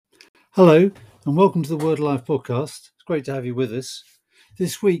Hello, and welcome to the Word Life podcast. It's great to have you with us.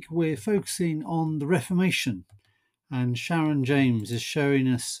 This week we're focusing on the Reformation, and Sharon James is showing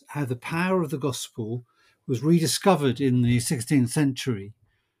us how the power of the gospel was rediscovered in the 16th century.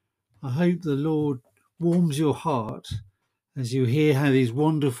 I hope the Lord warms your heart as you hear how these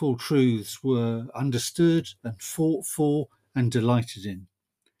wonderful truths were understood and fought for and delighted in.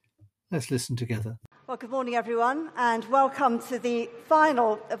 Let's listen together. Well, good morning, everyone, and welcome to the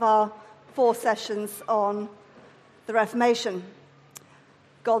final of our 4 sessions on the Reformation,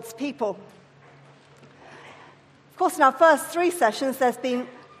 God's people. Of course, in our first 3 sessions, there's been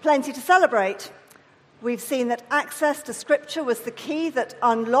plenty to celebrate. We've seen that access to Scripture was the key that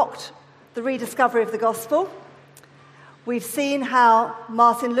unlocked the rediscovery of the gospel. We've seen how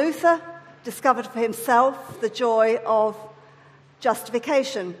Martin Luther discovered for himself the joy of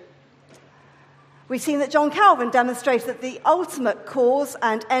justification. We've seen that John Calvin demonstrated that the ultimate cause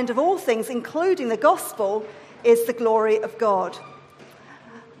and end of all things, including the gospel, is the glory of God.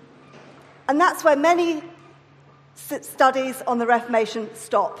 And that's where many studies on the Reformation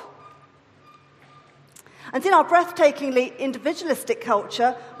stop. And in our breathtakingly individualistic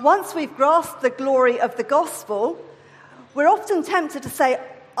culture, once we've grasped the glory of the gospel, we're often tempted to say,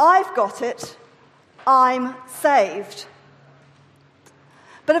 I've got it, I'm saved.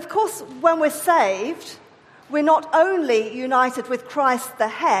 But of course, when we're saved, we're not only united with Christ the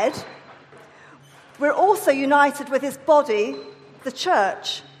head, we're also united with his body, the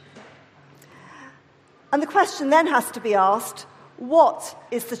church. And the question then has to be asked, what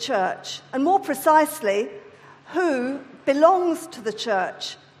is the church? And more precisely, who belongs to the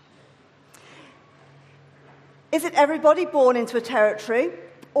church? Is it everybody born into a territory,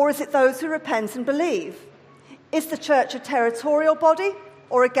 or is it those who repent and believe? Is the church a territorial body,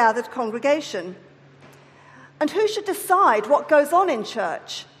 or a gathered congregation? And who should decide what goes on in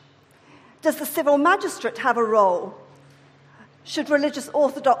church? Does the civil magistrate have a role? Should religious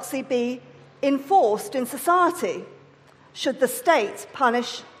orthodoxy be enforced in society? Should the state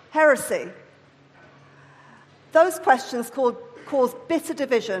punish heresy? Those questions cause bitter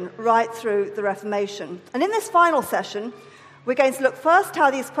division right through the Reformation. And in this final session, we're going to look first how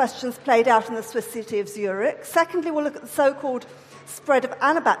these questions played out in the Swiss city of Zurich. Secondly, we'll look at the so-called spread of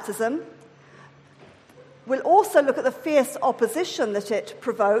Anabaptism. We'll also look at the fierce opposition that it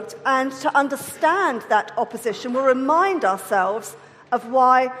provoked, and to understand that opposition, we'll remind ourselves of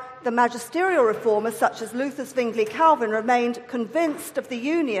why the magisterial reformers, such as Luther, Zwingli, Calvin, remained convinced of the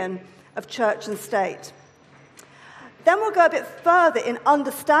union of church and state. Then we'll go a bit further in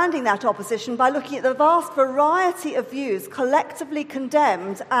understanding that opposition by looking at the vast variety of views collectively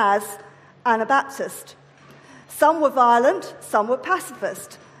condemned as Anabaptist. Some were violent, some were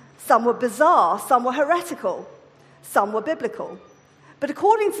pacifist, some were bizarre, some were heretical, some were biblical. But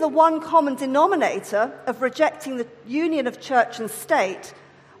according to the one common denominator of rejecting the union of church and state,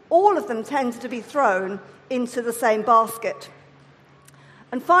 all of them tended to be thrown into the same basket.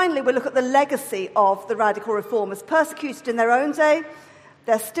 And finally, we'll look at the legacy of the radical reformers. Persecuted in their own day,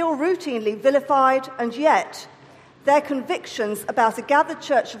 they're still routinely vilified, and yet their convictions about a gathered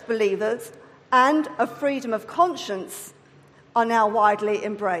church of believers and of freedom of conscience are now widely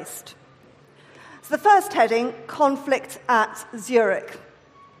embraced. So the first heading, conflict at Zurich.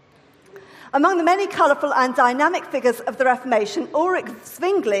 Among the many colourful and dynamic figures of the Reformation, Ulrich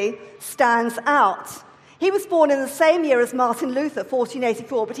Zwingli stands out. He was born in the same year as Martin Luther,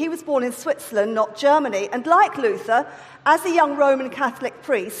 1484, but he was born in Switzerland, not Germany. And like Luther, as a young Roman Catholic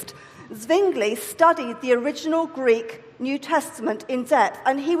priest, Zwingli studied the original Greek New Testament in depth,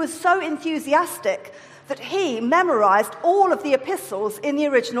 and he was so enthusiastic that he memorized all of the epistles in the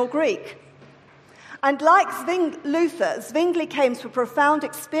original Greek. And like Luther, Zwingli came to a profound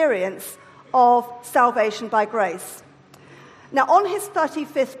experience of salvation by grace. Now, on his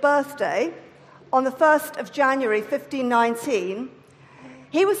 35th birthday, on the 1st of January 1519,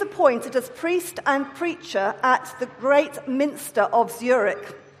 he was appointed as priest and preacher at the great minster of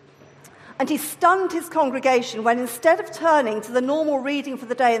Zurich. And he stunned his congregation when, instead of turning to the normal reading for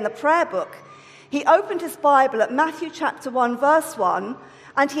the day in the prayer book, he opened his Bible at Matthew chapter 1, verse 1,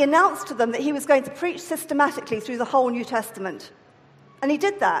 and he announced to them that he was going to preach systematically through the whole New Testament. And he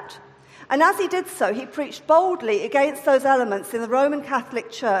did that. And as he did so, he preached boldly against those elements in the Roman Catholic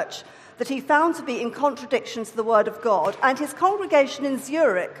Church that he found to be in contradiction to the Word of God. And his congregation in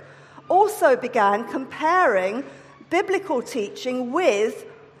Zurich also began comparing biblical teaching with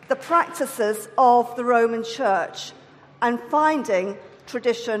the practices of the Roman Church and finding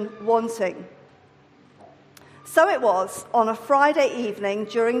tradition wanting. So it was on a Friday evening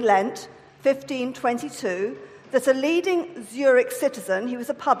during Lent, 1522, that a leading Zurich citizen, he was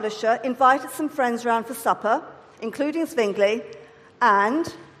a publisher, invited some friends round for supper, including Zwingli,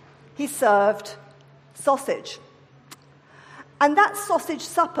 and he served sausage. And that sausage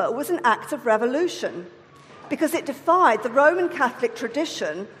supper was an act of revolution because it defied the Roman Catholic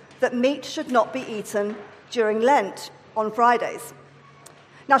tradition that meat should not be eaten during Lent on Fridays.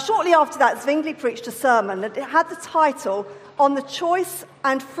 Now, shortly after that, Zwingli preached a sermon that had the title On the Choice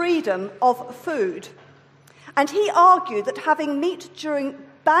and Freedom of Food. And he argued that banning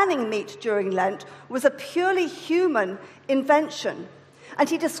meat during Lent was a purely human invention. And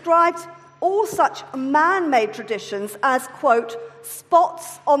he described all such man-made traditions as, quote,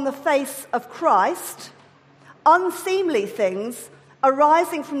 spots on the face of Christ, unseemly things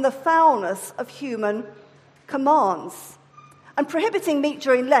arising from the foulness of human commands. And prohibiting meat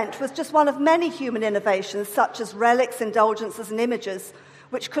during Lent was just one of many human innovations, such as relics, indulgences, and images,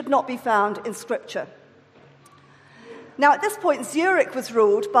 which could not be found in Scripture. Now, at this point, Zurich was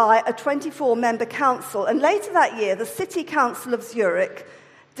ruled by a 24-member council, and later that year, the City Council of Zurich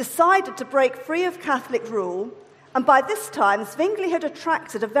decided to break free of Catholic rule, and by this time, Zwingli had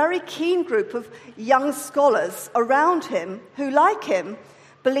attracted a very keen group of young scholars around him who, like him,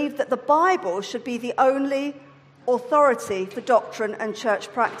 believed that the Bible should be the only authority for doctrine and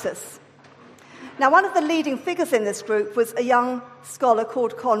church practice. Now, one of the leading figures in this group was a young scholar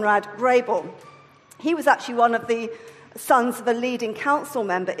called Conrad Grebel. He was actually one of the sons of a leading council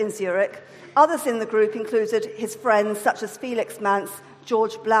member in Zurich. Others in the group included his friends such as Felix Manz,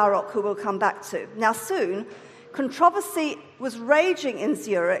 George Blaurock, who we'll come back to. Now, soon, controversy was raging in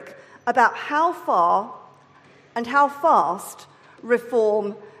Zurich about how far and how fast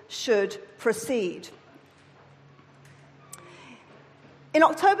reform should proceed. In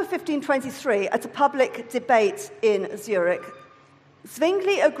October 1523, at a public debate in Zurich,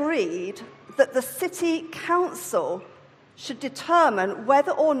 Zwingli agreed that the city council should determine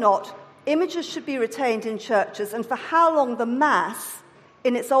whether or not images should be retained in churches and for how long the Mass,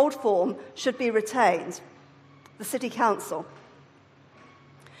 in its old form, should be retained. The city council.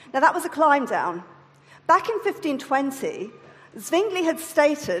 Now, that was a climb down. Back in 1520, Zwingli had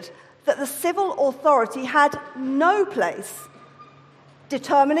stated that the civil authority had no place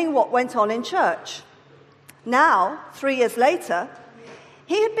determining what went on in church. Now, 3 years later,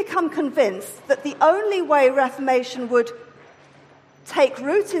 he had become convinced that the only way Reformation would take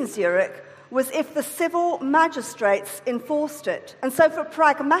root in Zurich was if the civil magistrates enforced it. And so, for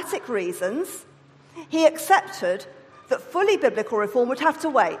pragmatic reasons, he accepted that fully biblical reform would have to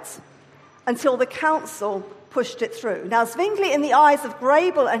wait until the council pushed it through. Now, Zwingli, in the eyes of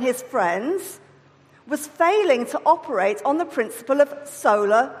Grebel and his friends, was failing to operate on the principle of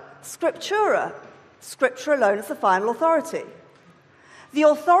sola scriptura. Scripture alone is the final authority. The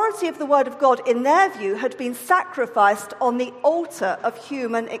authority of the Word of God, in their view, had been sacrificed on the altar of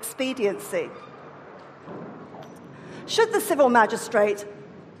human expediency. Should the civil magistrate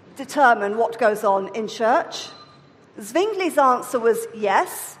determine what goes on in church? Zwingli's answer was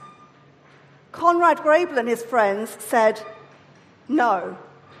yes. Conrad Grebel and his friends said no.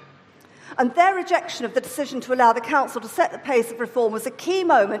 And their rejection of the decision to allow the council to set the pace of reform was a key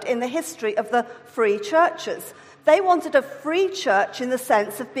moment in the history of the free churches. They wanted a free church in the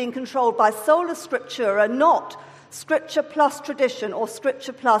sense of being controlled by sola scriptura, not scripture plus tradition or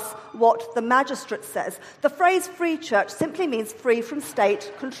scripture plus what the magistrate says. The phrase free church simply means free from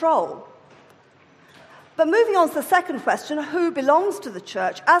state control. But moving on to the second question, who belongs to the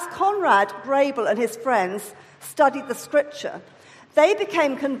church? As Conrad Grebel and his friends studied the scripture, they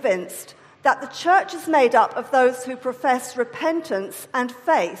became convinced that the church is made up of those who profess repentance and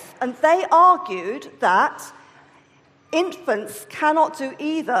faith, and they argued that infants cannot do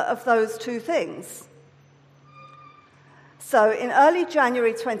either of those two things. So in early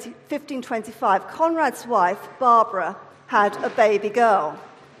January 1525, Conrad's wife, Barbara, had a baby girl.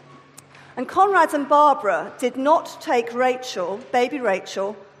 And Conrad and Barbara did not take Rachel, baby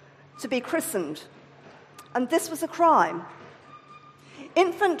Rachel, to be christened. And this was a crime.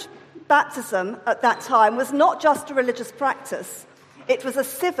 Infant baptism at that time was not just a religious practice, it was a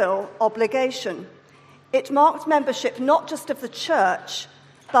civil obligation. It marked membership not just of the church,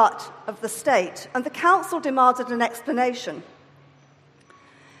 but of the state. And the council demanded an explanation.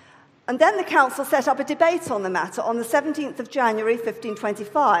 And then the council set up a debate on the matter on the 17th of January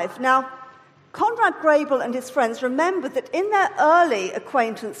 1525. Now, Conrad Grebel and his friends remembered that in their early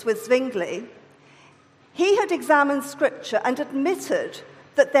acquaintance with Zwingli, he had examined scripture and admitted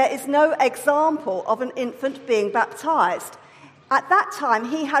that there is no example of an infant being baptized. At that time,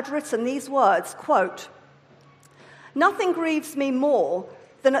 he had written these words, quote, "Nothing grieves me more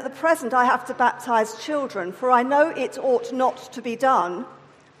than at the present I have to baptize children, for I know it ought not to be done.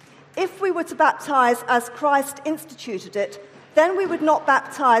 If we were to baptize as Christ instituted it, then we would not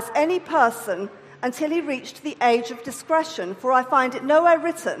baptize any person until he reached the age of discretion, for I find it nowhere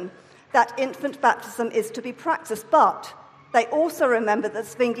written that infant baptism is to be practiced. But they also remembered that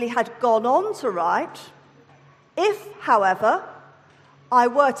Zwingli had gone on to write, if, however, I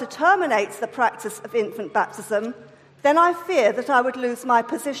were to terminate the practice of infant baptism, then I fear that I would lose my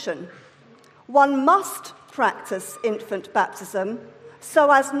position. One must practice infant baptism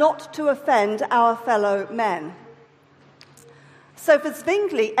so as not to offend our fellow men. So for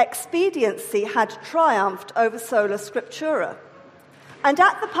Zwingli, expediency had triumphed over sola scriptura. And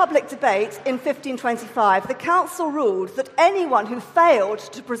at the public debate in 1525, the council ruled that anyone who failed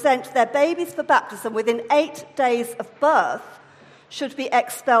to present their babies for baptism within 8 days of birth should be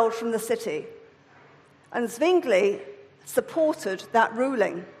expelled from the city. And Zwingli supported that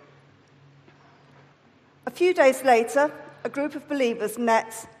ruling. A few days later, a group of believers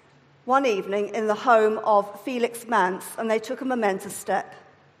met one evening in the home of Felix Manz, and they took a momentous step.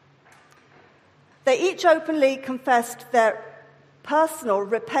 They each openly confessed their personal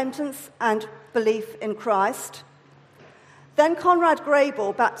repentance and belief in Christ. Then Conrad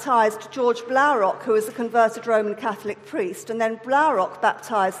Grebel baptized George Blaurock, who was a converted Roman Catholic priest, and then Blaurock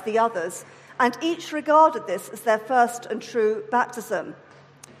baptized the others, and each regarded this as their first and true baptism.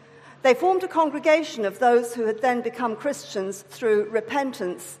 They formed a congregation of those who had then become Christians through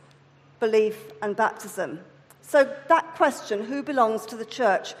repentance, belief, and baptism. So that question, who belongs to the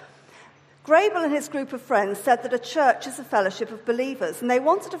church? Grebel and his group of friends said that a church is a fellowship of believers, and they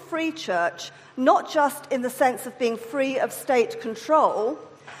wanted a free church, not just in the sense of being free of state control,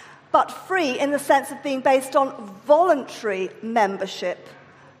 but free in the sense of being based on voluntary membership,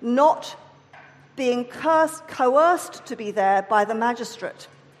 not being coerced to be there by the magistrate.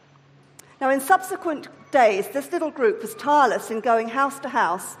 Now, in subsequent days, this little group was tireless in going house to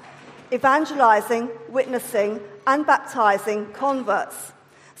house, evangelizing, witnessing, and baptizing converts.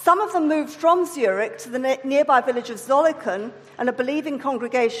 Some of them moved from Zurich to the nearby village of Zolliken, and a believing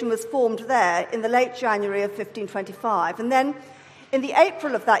congregation was formed there in the late January of 1525. And then, in the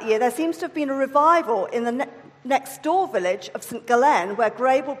April of that year, there seems to have been a revival in the next door village of St. Gallen, where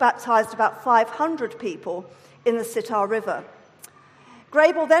Grebel baptized about 500 people in the Sitar River.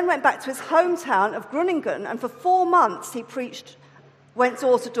 Grebel then went back to his hometown of Gruningen, and for 4 months he preached, went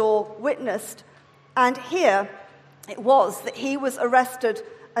door to door, witnessed, and here it was that he was arrested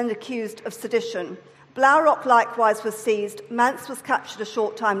and accused of sedition. Blaurock likewise was seized. Manz was captured a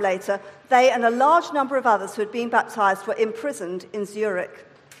short time later. They and a large number of others who had been baptized were imprisoned in Zurich.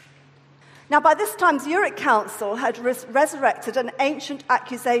 Now, by this time, Zurich Council had resurrected an ancient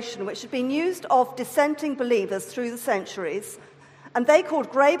accusation which had been used of dissenting believers through the centuries, and they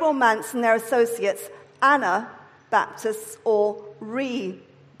called Grebel, Manz, and their associates Anabaptists or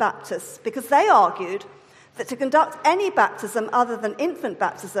Re-Baptists, because they argued that to conduct any baptism other than infant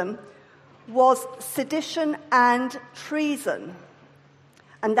baptism was sedition and treason.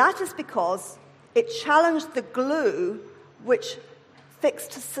 And that is because it challenged the glue which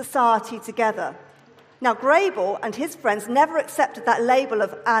fixed society together. Now, Grebel and his friends never accepted that label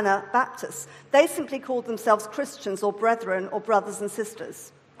of Anabaptists. They simply called themselves Christians or brethren or brothers and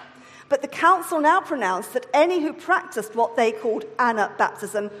sisters. But the council now pronounced that any who practiced what they called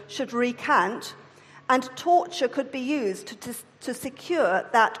Anabaptism should recant, and torture could be used to secure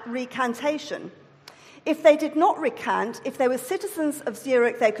that recantation. If they did not recant, if they were citizens of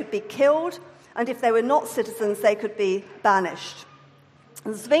Zurich, they could be killed, and if they were not citizens, they could be banished.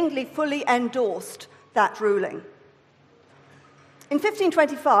 And Zwingli fully endorsed that ruling. In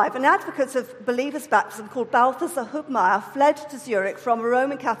 1525, an advocate of believers' baptism called Balthasar Hubmaier fled to Zurich from a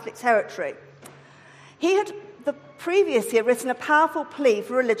Roman Catholic territory. He had the previous year written a powerful plea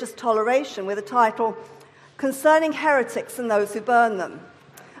for religious toleration with a title, Concerning Heretics and Those Who Burn Them.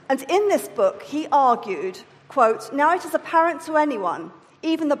 And in this book, he argued, quote, "Now it is apparent to anyone,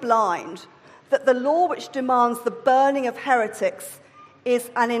 even the blind, that the law which demands the burning of heretics is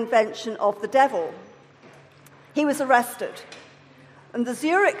an invention of the devil." He was arrested, and the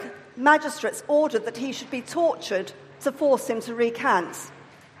Zurich magistrates ordered that he should be tortured to force him to recant.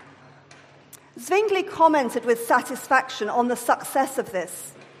 Zwingli commented with satisfaction on the success of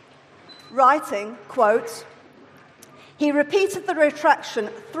this, writing, quote, "He repeated the retraction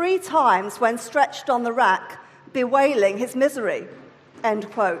 3 times when stretched on the rack, bewailing his misery,"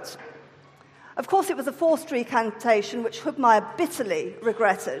 end quote. Of course, it was a forced recantation which Hubmaier bitterly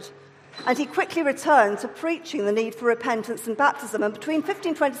regretted, and he quickly returned to preaching the need for repentance and baptism. And between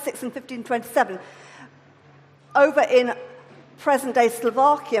 1526 and 1527, over in present-day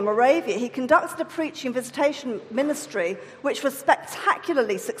Slovakia, Moravia, he conducted a preaching and visitation ministry which was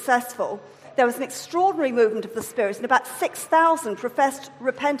spectacularly successful. There was an extraordinary movement of the Spirit, and about 6,000 professed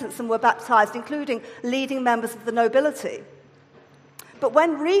repentance and were baptized, including leading members of the nobility. But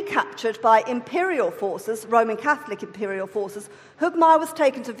when recaptured by imperial forces, Roman Catholic imperial forces, Hubmaier was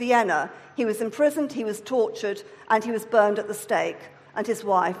taken to Vienna. He was imprisoned, he was tortured, and he was burned at the stake, and his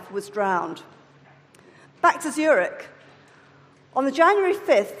wife was drowned. Back to Zurich. On the January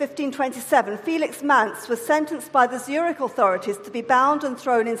 5th, 1527, Felix Manz was sentenced by the Zurich authorities to be bound and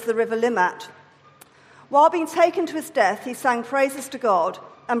thrown into the River Limmat. While being taken to his death, he sang praises to God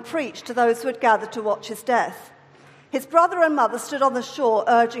and preached to those who had gathered to watch his death. His brother and mother stood on the shore,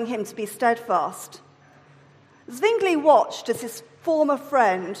 urging him to be steadfast. Zwingli watched as his former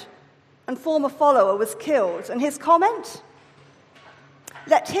friend and former follower was killed, and his comment?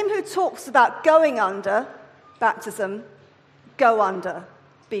 Let him who talks about going under, baptism, go under,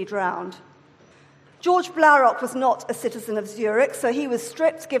 be drowned. George Blaurock was not a citizen of Zurich, so he was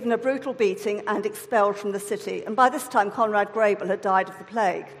stripped, given a brutal beating, and expelled from the city. And by this time, Conrad Grebel had died of the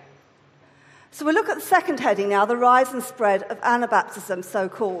plague. So we look at the second heading now, the rise and spread of Anabaptism,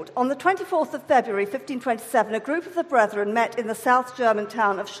 so-called. On the 24th of February, 1527, a group of the Brethren met in the South German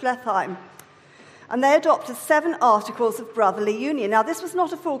town of Schlesheim, and they adopted 7 articles of brotherly union. Now, this was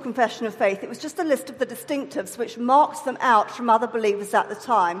not a full confession of faith. It was just a list of the distinctives which marked them out from other believers at the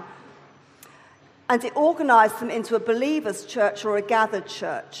time, and it organised them into a believers' church or a gathered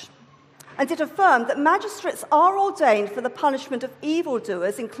church. And it affirmed that magistrates are ordained for the punishment of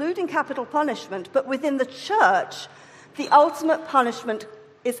evildoers, including capital punishment, but within the church, the ultimate punishment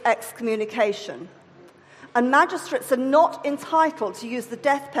is excommunication. And magistrates are not entitled to use the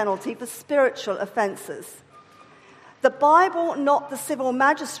death penalty for spiritual offences. The Bible, not the civil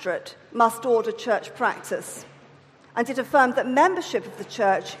magistrate, must order church practice. And it affirmed that membership of the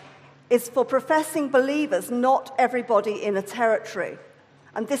church is for professing believers, not everybody in a territory.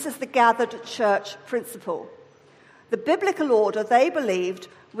 And this is the gathered church principle. The biblical order, they believed,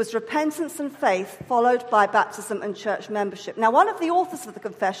 was repentance and faith, followed by baptism and church membership. Now, one of the authors of the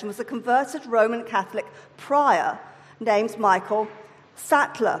confession was a converted Roman Catholic prior named Michael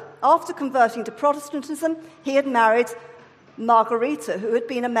Sattler. After converting to Protestantism, he had married Margarita, who had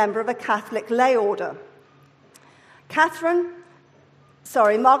been a member of a Catholic lay order.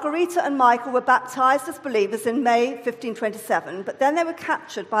 Margarita and Michael were baptized as believers in May 1527, but then they were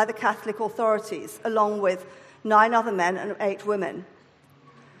captured by the Catholic authorities, along with 9 other men and 8 women.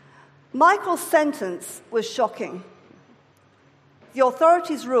 Michael's sentence was shocking. The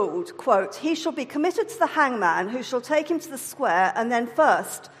authorities ruled, quote, "He shall be committed to the hangman, who shall take him to the square, and then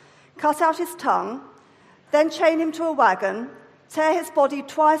first cut out his tongue, then chain him to a wagon, tear his body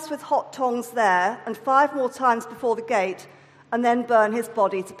twice with hot tongs there, and 5 more times before the gate, and then burn his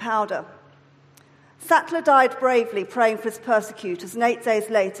body to powder." Sattler died bravely, praying for his persecutors, and 8 days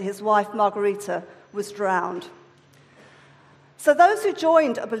later his wife Margarita was drowned. So those who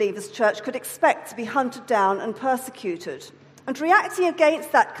joined a believer's church could expect to be hunted down and persecuted. And reacting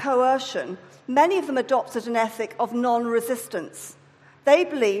against that coercion, many of them adopted an ethic of non-resistance. They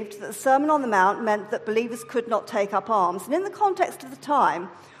believed that the Sermon on the Mount meant that believers could not take up arms. And in the context of the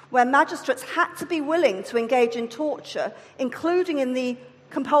time, where magistrates had to be willing to engage in torture, including in the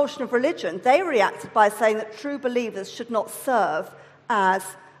compulsion of religion, they reacted by saying that true believers should not serve as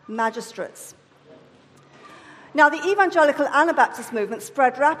magistrates. Now, the evangelical Anabaptist movement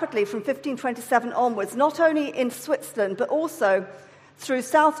spread rapidly from 1527 onwards, not only in Switzerland, but also through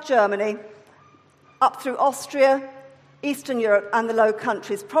South Germany, up through Austria, Eastern Europe, and the Low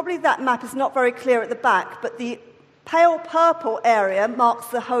Countries. Probably that map is not very clear at the back, but the pale purple area marks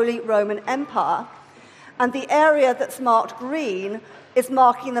the Holy Roman Empire, and the area that's marked green is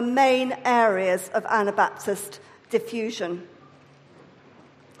marking the main areas of Anabaptist diffusion.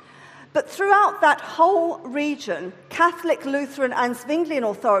 But throughout that whole region, Catholic, Lutheran, and Zwinglian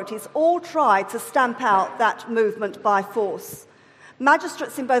authorities all tried to stamp out that movement by force.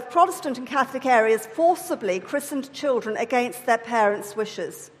 Magistrates in both Protestant and Catholic areas forcibly christened children against their parents'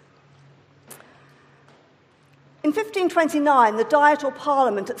 wishes. In 1529, the Diet or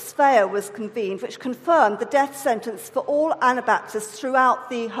Parliament at Svea was convened, which confirmed the death sentence for all Anabaptists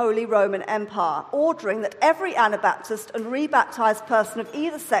throughout the Holy Roman Empire, ordering that every Anabaptist and rebaptized person of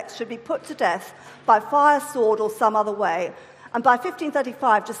either sex should be put to death by fire, sword, or some other way. And by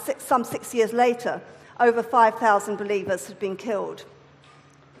 1535, some 6 years later, over 5,000 believers had been killed.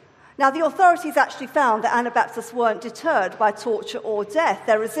 Now, the authorities actually found that Anabaptists weren't deterred by torture or death.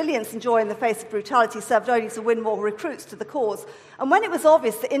 Their resilience and joy in the face of brutality served only to win more recruits to the cause. And when it was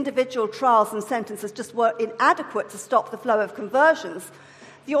obvious that individual trials and sentences just were inadequate to stop the flow of conversions,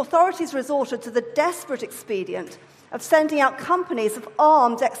 the authorities resorted to the desperate expedient of sending out companies of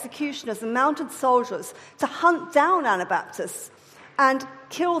armed executioners and mounted soldiers to hunt down Anabaptists and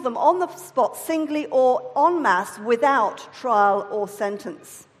kill them on the spot singly or en masse without trial or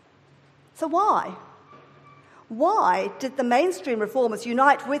sentence. So why? Why did the mainstream reformers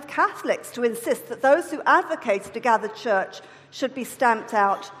unite with Catholics to insist that those who advocated a gathered church should be stamped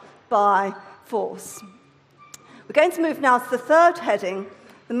out by force? We're going to move now to the third heading: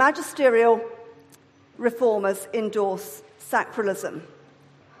 the magisterial reformers endorse sacralism.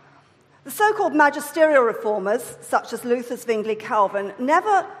 The so-called magisterial reformers, such as Luther, Zwingli, Calvin,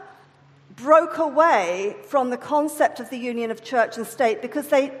 never broke away from the concept of the union of church and state because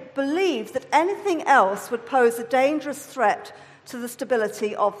they believed that anything else would pose a dangerous threat to the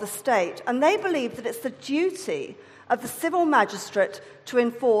stability of the state. And they believed that it's the duty of the civil magistrate to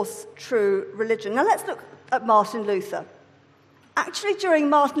enforce true religion. Now let's look at Martin Luther. Actually, during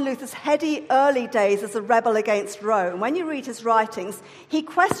Martin Luther's heady early days as a rebel against Rome, when you read his writings, he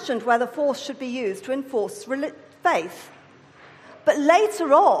questioned whether force should be used to enforce faith. But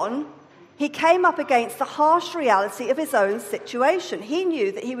later on, he came up against the harsh reality of his own situation. He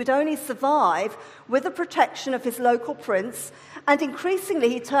knew that he would only survive with the protection of his local prince, and increasingly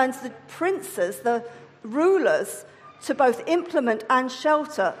he turned to the princes, the rulers, to both implement and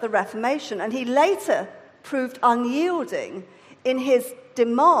shelter the Reformation. And he later proved unyielding in his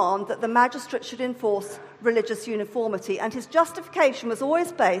demand that the magistrate should enforce religious uniformity. And his justification was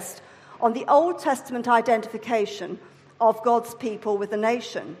always based on the Old Testament identification of God's people with the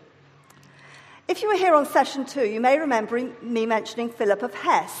nation. If you were here on session 2, you may remember me mentioning Philip of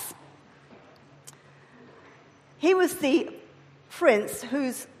Hesse. He was the prince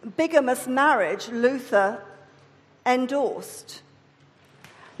whose bigamous marriage Luther endorsed.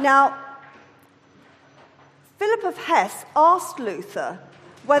 Now, Philip of Hesse asked Luther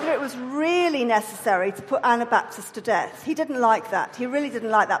whether it was really necessary to put Anabaptists to death. He didn't like that. He really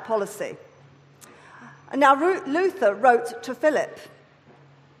didn't like that policy. And now Luther wrote to Philip,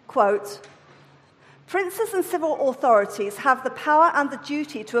 quote, "Princes and civil authorities have the power and the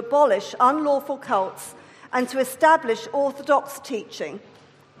duty to abolish unlawful cults and to establish orthodox teaching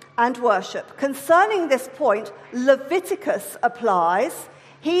and worship. Concerning this point, Leviticus applies.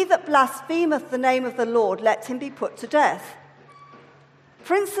 He that blasphemeth the name of the Lord, let him be put to death.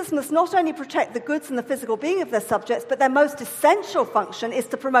 Princes must not only protect the goods and the physical being of their subjects, but their most essential function is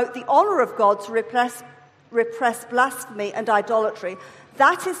to promote the honor of God, to repress blasphemy and idolatry.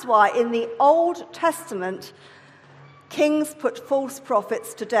 That is why in the Old Testament, kings put false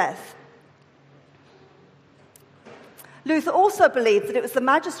prophets to death." Luther also believed that it was the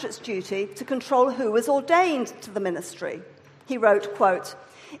magistrate's duty to control who was ordained to the ministry. He wrote, quote,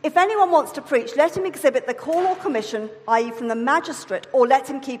 "If anyone wants to preach, let him exhibit the call or commission, i.e. from the magistrate, or let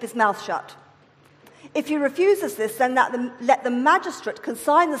him keep his mouth shut. If he refuses this, then let the magistrate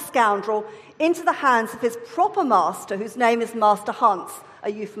consign the scoundrel into the hands of his proper master, whose name is Master Hans,"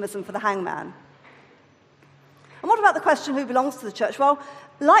 a euphemism for the hangman. And what about the question who belongs to the church? Well,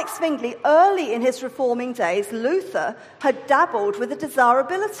 like Zwingli, early in his reforming days, Luther had dabbled with the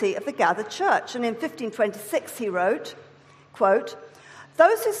desirability of the gathered church. And in 1526 he wrote, quote,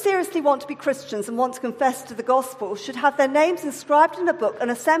 "Those who seriously want to be Christians and want to confess to the gospel should have their names inscribed in a book and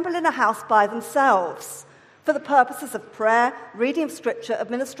assemble in a house by themselves for the purposes of prayer, reading of scripture,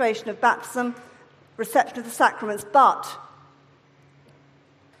 administration of baptism, reception of the sacraments, but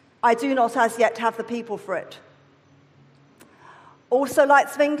I do not as yet have the people for it." Also, like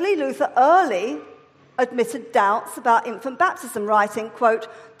Zwingli, Luther early admitted doubts about infant baptism, writing, quote,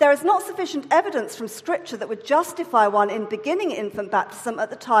 "There is not sufficient evidence from Scripture that would justify one in beginning infant baptism at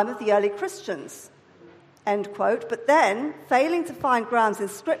the time of the early Christians," end quote. But then, failing to find grounds in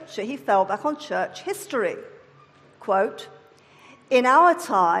Scripture, he fell back on church history. Quote, "In our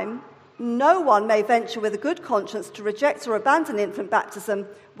time, no one may venture with a good conscience to reject or abandon infant baptism,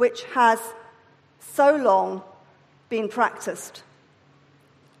 which has so long been practiced."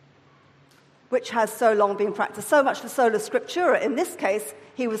 So much for sola scriptura. In this case,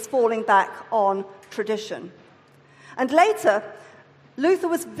 he was falling back on tradition. And later, Luther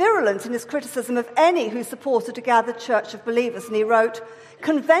was virulent in his criticism of any who supported a gathered church of believers, and he wrote,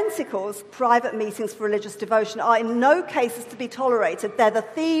 "Conventicles, private meetings for religious devotion, are in no cases to be tolerated. They're the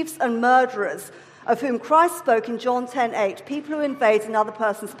thieves and murderers of whom Christ spoke in John 10:8, people who invade another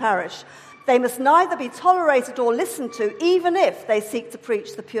person's parish. They must neither be tolerated or listened to, even if they seek to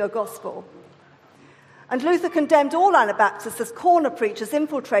preach the pure gospel. And Luther condemned all Anabaptists as corner preachers,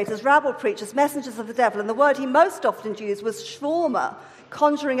 infiltrators, rabble preachers, messengers of the devil, and the word he most often used was schwarmer,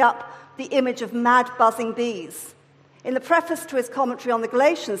 conjuring up the image of mad buzzing bees. In the preface to his commentary on the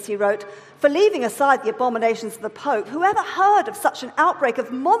Galatians, he wrote, "For leaving aside the abominations of the Pope, whoever heard of such an outbreak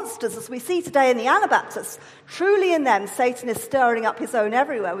of monsters as we see today in the Anabaptists? Truly in them Satan is stirring up his own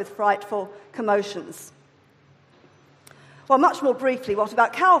everywhere with frightful commotions." Well, much more briefly, what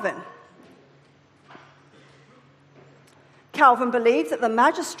about Calvin? Calvin believed that the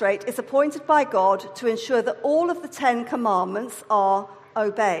magistrate is appointed by God to ensure that all of the 10 Commandments are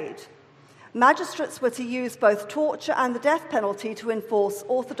obeyed. Magistrates were to use both torture and the death penalty to enforce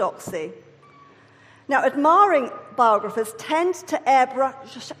orthodoxy. Now, admiring biographers tend to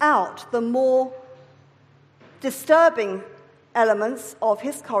airbrush out the more disturbing elements of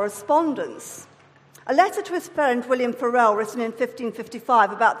his correspondence. A letter to his friend William Farel, written in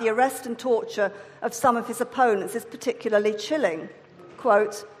 1555, about the arrest and torture of some of his opponents is particularly chilling.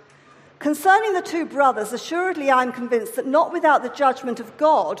 Quote, "Concerning the 2 brothers, assuredly I am convinced that not without the judgment of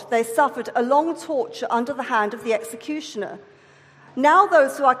God they suffered a long torture under the hand of the executioner. Now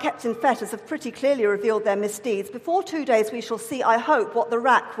those who are kept in fetters have pretty clearly revealed their misdeeds. Before 2 days we shall see, I hope, what the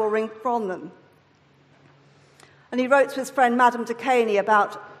rack will wring from them." And he wrote to his friend Madame de Caney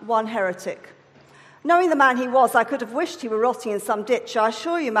about one heretic. "Knowing the man he was, I could have wished he were rotting in some ditch. I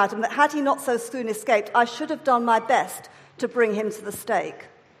assure you, madam, that had he not so soon escaped, I should have done my best to bring him to the stake."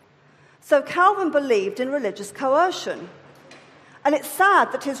 So Calvin believed in religious coercion. And it's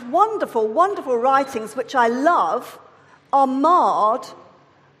sad that his wonderful, wonderful writings, which I love, are marred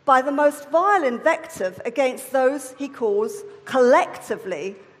by the most vile invective against those he calls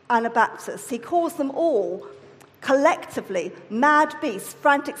collectively Anabaptists. He calls them all collectively mad beasts,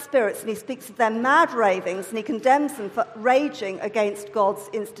 frantic spirits, and he speaks of their mad ravings, and he condemns them for raging against God's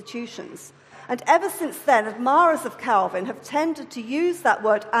institutions. And ever since then, admirers of Calvin have tended to use that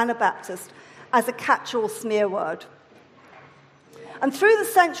word Anabaptist as a catch-all smear word. And through the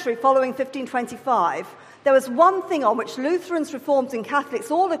century following 1525, there was one thing on which Lutherans, Reformed, and Catholics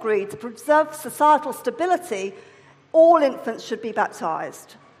all agreed: to preserve societal stability, all infants should be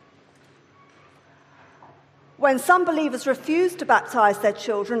baptized. When some believers refused to baptize their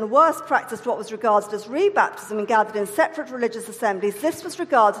children, and worse, practiced what was regarded as rebaptism and gathered in separate religious assemblies, this was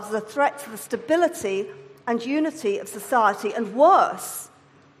regarded as a threat to the stability and unity of society. And worse,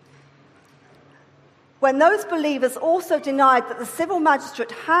 when those believers also denied that the civil magistrate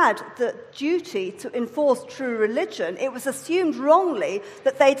had the duty to enforce true religion, it was assumed wrongly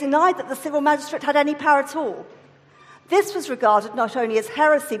that they denied that the civil magistrate had any power at all. This was regarded not only as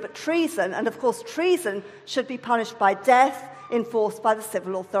heresy but treason, and of course treason should be punished by death enforced by the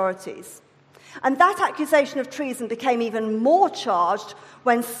civil authorities. And that accusation of treason became even more charged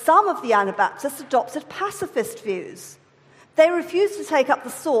when some of the Anabaptists adopted pacifist views. They refused to take up the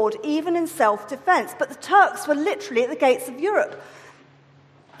sword even in self-defense, but the Turks were literally at the gates of Europe.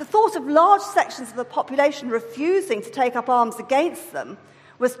 The thought of large sections of the population refusing to take up arms against them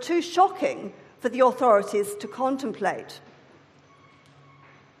was too shocking for the authorities to contemplate.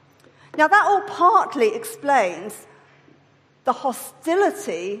 Now, that all partly explains the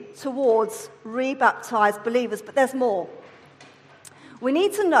hostility towards rebaptized believers, but there's more. We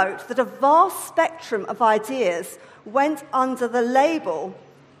need to note that a vast spectrum of ideas went under the label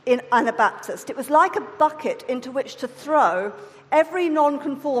in Anabaptist. It was like a bucket into which to throw every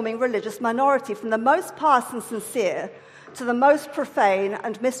non-conforming religious minority, from the most pious and sincere to the most profane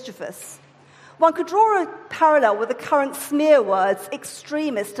and mischievous. One could draw a parallel with the current smear words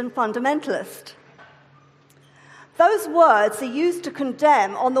extremist and fundamentalist. Those words are used to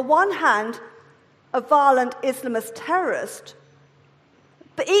condemn, on the one hand, a violent Islamist terrorist,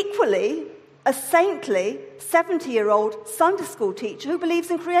 but equally a saintly 70-year-old Sunday school teacher who believes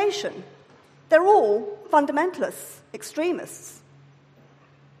in creation. They're all fundamentalists, extremists.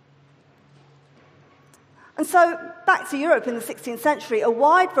 And so, back to Europe in the 16th century, a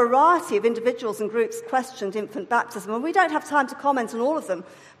wide variety of individuals and groups questioned infant baptism, and we don't have time to comment on all of them,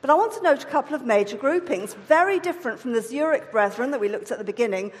 but I want to note a couple of major groupings, very different from the Zurich Brethren that we looked at the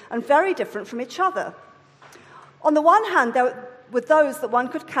beginning, and very different from each other. On the one hand, there were those that one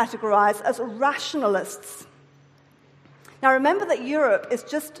could categorize as rationalists. Now, remember that Europe is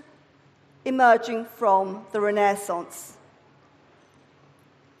just emerging from the Renaissance.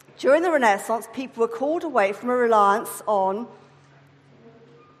 During the Renaissance, people were called away from a reliance on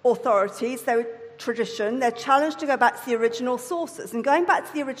authorities, their tradition. They're challenged to go back to the original sources. And going back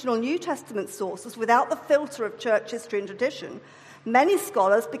to the original New Testament sources, without the filter of church history and tradition, Many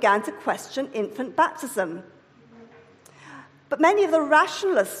scholars began to question infant baptism. But many of the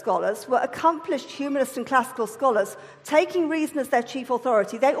rationalist scholars were accomplished humanist and classical scholars, taking reason as their chief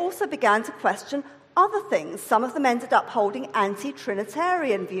authority. They also began to question other things. Some of them ended up holding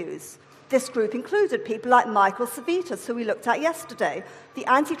anti-Trinitarian views. This group included people like Michael Servetus, who we looked at yesterday, the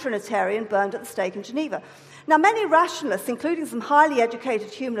anti-Trinitarian burned at the stake in Geneva. Now, many rationalists, including some highly educated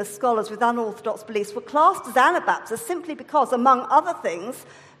humanist scholars with unorthodox beliefs, were classed as Anabaptists simply because, among other things,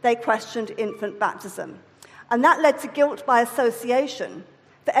 they questioned infant baptism. And that led to guilt by association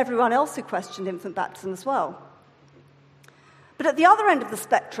for everyone else who questioned infant baptism as well. But at the other end of the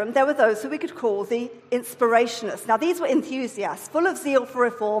spectrum, there were those who we could call the inspirationists. Now, these were enthusiasts, full of zeal for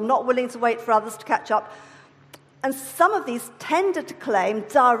reform, not willing to wait for others to catch up. And some of these tended to claim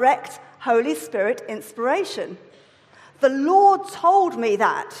direct Holy Spirit inspiration. The Lord told me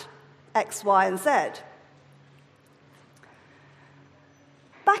that, X, Y, and Z.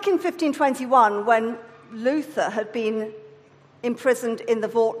 Back in 1521, when Luther had been imprisoned in the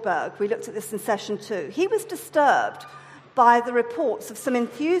Wartburg, we looked at this in session 2, he was disturbed by the reports of some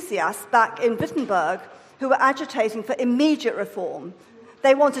enthusiasts back in Wittenberg who were agitating for immediate reform.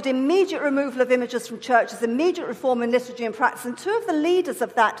 They wanted immediate removal of images from churches, immediate reform in liturgy and practice, and two of the leaders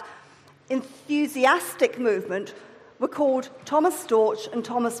of that enthusiastic movement were called Thomas Storch and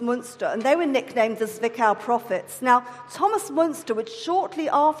Thomas Münster, and they were nicknamed the Zwickau prophets. Now, Thomas Münster would shortly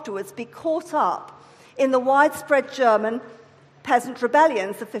afterwards be caught up in the widespread German peasant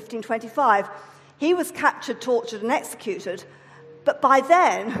rebellions of 1525. He was captured, tortured, and executed, but by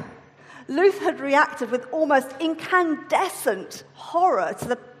then, Luther had reacted with almost incandescent horror to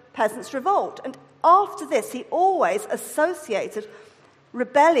the peasants' revolt, and after this, he always associated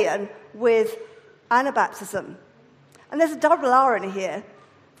rebellion with Anabaptism. And there's a double irony here.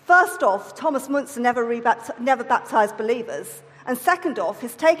 First off, Thomas Münster never baptized believers, and second off,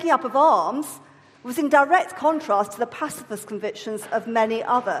 his taking up of arms was in direct contrast to the pacifist convictions of many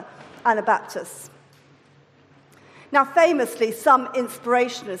other Anabaptists. Now, famously, some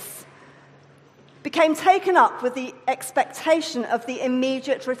inspirationists became taken up with the expectation of the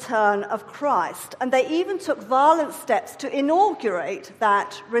immediate return of Christ, and they even took violent steps to inaugurate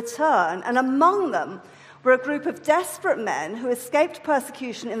that return. And among them were a group of desperate men who escaped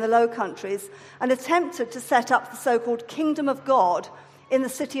persecution in the Low Countries and attempted to set up the so-called Kingdom of God in the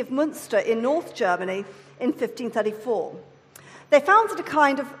city of Münster in North Germany in 1534. They founded a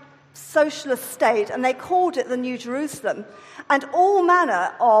kind of socialist state, and they called it the New Jerusalem, and all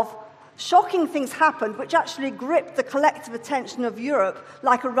manner of shocking things happened which actually gripped the collective attention of Europe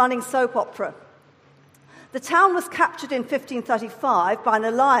like a running soap opera. The town was captured in 1535 by an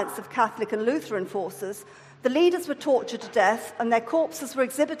alliance of Catholic and Lutheran forces. The leaders were tortured to death, and their corpses were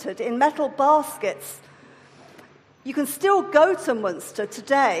exhibited in metal baskets. You can still go to Münster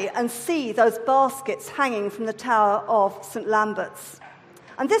today and see those baskets hanging from the tower of St. Lambert's.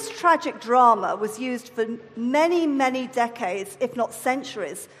 And this tragic drama was used for many, many decades, if not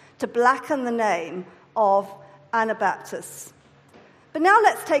centuries, to blacken the name of Anabaptists. But now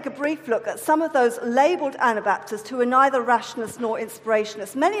let's take a brief look at some of those labelled Anabaptists who are neither rationalists nor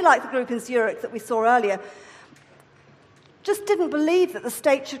inspirationists. Many, like the group in Zurich that we saw earlier, just didn't believe that the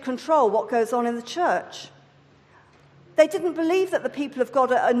state should control what goes on in the church. They didn't believe that the people of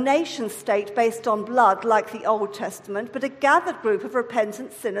God are a nation-state based on blood like the Old Testament, but a gathered group of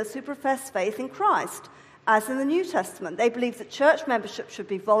repentant sinners who profess faith in Christ, as in the New Testament. They believed that church membership should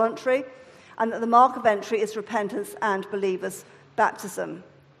be voluntary and that the mark of entry is repentance and believers' baptism.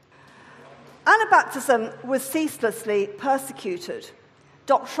 Anabaptism was ceaselessly persecuted.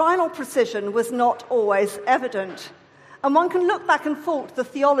 Doctrinal precision was not always evident. And one can look back and fault the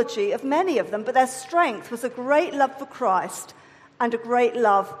theology of many of them, but their strength was a great love for Christ and a great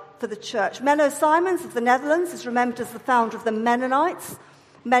love for the church. Menno Simons of the Netherlands is remembered as the founder of the Mennonites,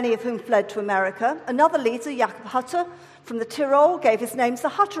 many of whom fled to America. Another leader, Jakob Hutter, from the Tyrol, gave his name to the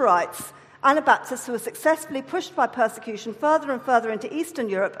Hutterites, Anabaptists who were successfully pushed by persecution further and further into Eastern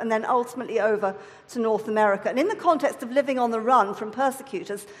Europe and then ultimately over to North America. And in the context of living on the run from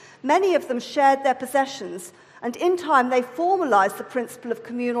persecutors, many of them shared their possessions, and in time they formalized the principle of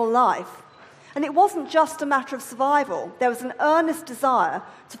communal life. And it wasn't just a matter of survival. There was an earnest desire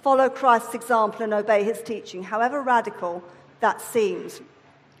to follow Christ's example and obey his teaching, however radical that seems.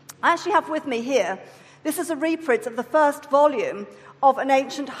 I actually have with me here, this is a reprint of the first volume of an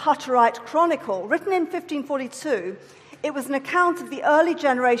ancient Hutterite chronicle, written in 1542. It was an account of the early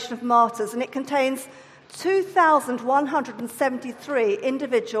generation of martyrs, and it contains 2,173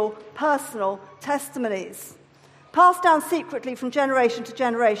 individual personal testimonies. Passed down secretly from generation to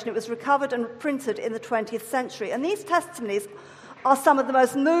generation, it was recovered and printed in the 20th century. And these testimonies are some of the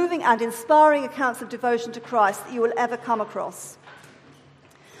most moving and inspiring accounts of devotion to Christ that you will ever come across.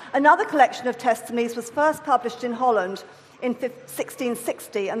 Another collection of testimonies was first published in Holland in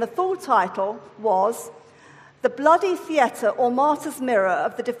 1660, and the full title was The Bloody Theatre or Martyr's Mirror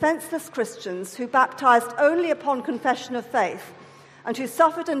of the Defenceless Christians who baptized only upon confession of faith and who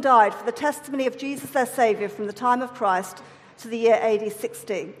suffered and died for the testimony of Jesus their Saviour from the time of Christ to the year AD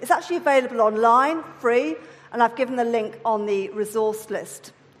 60. It's actually available online, free, and I've given the link on the resource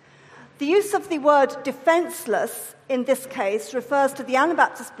list. The use of the word defenceless in this case refers to the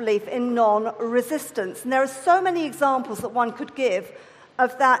Anabaptist belief in non-resistance. And there are so many examples that one could give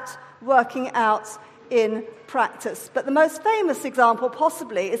of that working out in practice. But the most famous example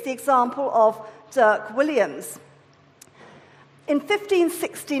possibly is the example of Dirk Williams. In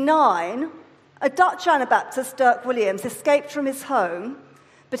 1569, a Dutch Anabaptist, Dirk Williams, escaped from his home,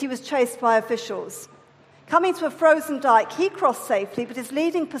 but he was chased by officials. Coming to a frozen dike, he crossed safely, but his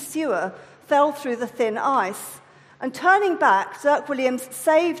leading pursuer fell through the thin ice. And turning back, Dirk Williams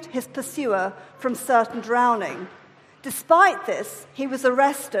saved his pursuer from certain drowning. Despite this, he was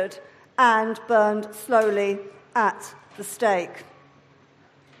arrested and burned slowly at the stake.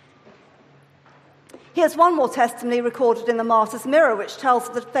 Here's one more testimony recorded in the Martyr's Mirror, which tells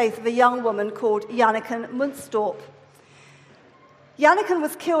of the faith of a young woman called Janneken Muntstorp. Janneken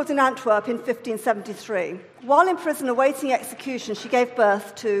was killed in Antwerp in 1573. While in prison awaiting execution, she gave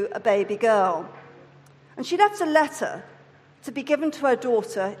birth to a baby girl. And she left a letter to be given to her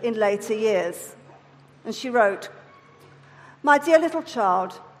daughter in later years. And she wrote, "My dear little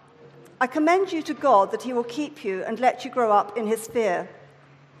child, I commend you to God that he will keep you and let you grow up in his fear.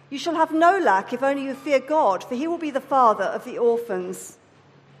 You shall have no lack if only you fear God, for he will be the father of the orphans.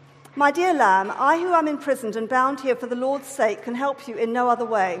 My dear lamb, I who am imprisoned and bound here for the Lord's sake can help you in no other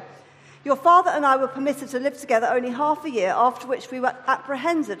way. Your father and I were permitted to live together only half a year, after which we were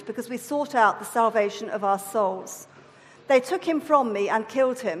apprehended because we sought out the salvation of our souls. They took him from me and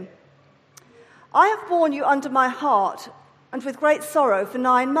killed him. I have borne you under my heart and with great sorrow for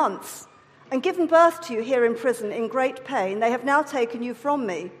 9 months, and given birth to you here in prison in great pain. They have now taken you from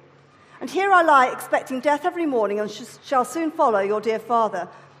me. And here I lie expecting death every morning and shall soon follow your dear father.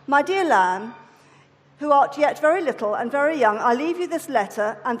 My dear lamb, who art yet very little and very young, I leave you this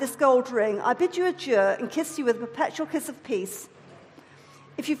letter and this gold ring. I bid you adieu and kiss you with a perpetual kiss of peace.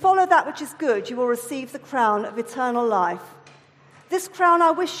 If you follow that which is good, you will receive the crown of eternal life. This crown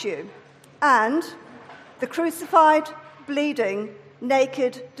I wish you, and the crucified, bleeding,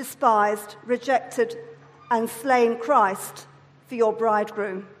 naked, despised, rejected, and slain Christ for your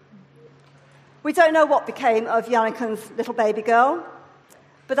bridegroom." We don't know what became of Janneken's little baby girl,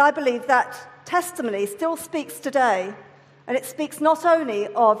 but I believe that testimony still speaks today, and it speaks not only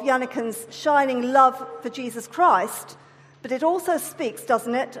of Janneken's shining love for Jesus Christ, but it also speaks,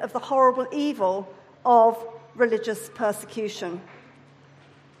 doesn't it, of the horrible evil of religious persecution.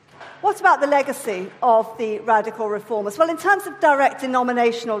 What about the legacy of the radical reformers? Well, in terms of direct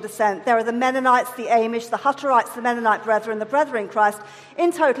denominational descent, there are the Mennonites, the Amish, the Hutterites, the Mennonite Brethren, the Brethren in Christ.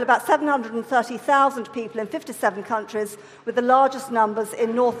 In total, about 730,000 people in 57 countries, with the largest numbers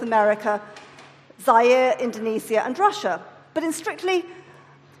in North America, Zaire, Indonesia, and Russia. But in strictly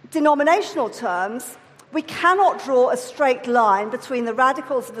denominational terms, we cannot draw a straight line between the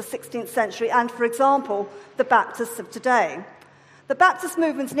radicals of the 16th century and, for example, the Baptists of today. The Baptist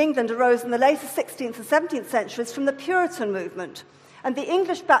movement in England arose in the later 16th and 17th centuries from the Puritan movement, and the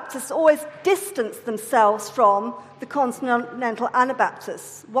English Baptists always distanced themselves from the continental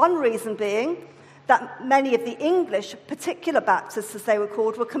Anabaptists. One reason being that many of the English particular Baptists, as they were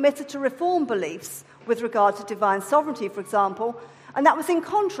called, were committed to reform beliefs with regard to divine sovereignty, for example, and that was in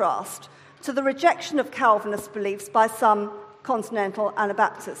contrast to the rejection of Calvinist beliefs by some continental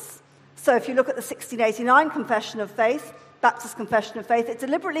Anabaptists. So if you look at the 1689 Confession of Faith, Baptist Confession of Faith, it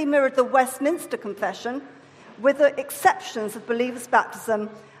deliberately mirrored the Westminster Confession, with the exceptions of believers' baptism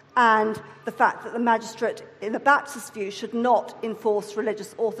and the fact that the magistrate, in the Baptist view, should not enforce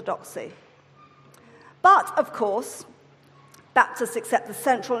religious orthodoxy. But, of course, Baptists accept the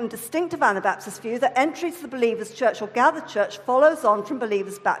central and distinctive Anabaptist view that entry to the believer's church or gathered church follows on from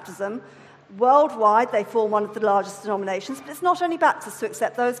believer's baptism. Worldwide, they form one of the largest denominations, but it's not only Baptists who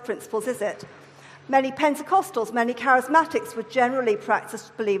accept those principles, is it? Many Pentecostals, many Charismatics would generally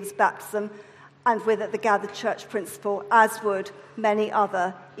practice believer's baptism and with it the gathered church principle, as would many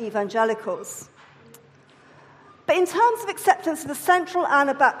other evangelicals. But in terms of acceptance of the central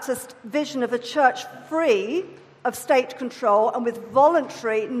Anabaptist vision of a church free of state control and with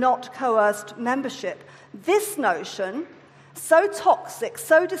voluntary, not coerced membership, this notion, so toxic,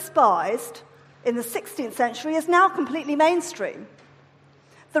 so despised, in the 16th century is now completely mainstream.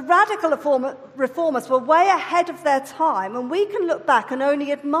 The radical reformers were way ahead of their time, and we can look back and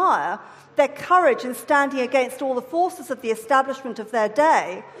only admire their courage in standing against all the forces of the establishment of their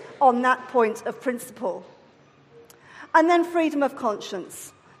day on that point of principle. And then freedom of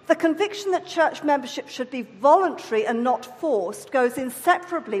conscience. The conviction that church membership should be voluntary and not forced goes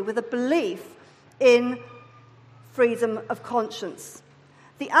inseparably with a belief in freedom of conscience.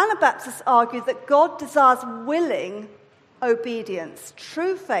 The Anabaptists argued that God desires willing obedience.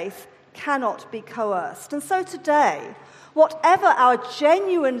 True faith cannot be coerced. And so today, whatever our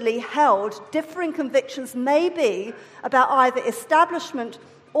genuinely held differing convictions may be about either establishment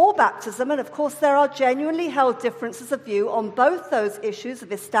or baptism, and of course there are genuinely held differences of view on both those issues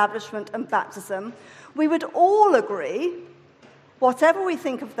of establishment and baptism, we would all agree, whatever we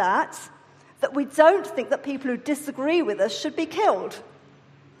think of that we don't think that people who disagree with us should be killed.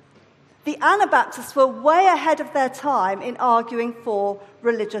 The Anabaptists were way ahead of their time in arguing for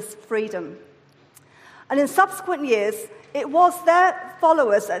religious freedom. And in subsequent years, it was their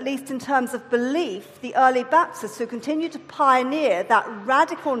followers, at least in terms of belief, the early Baptists, who continued to pioneer that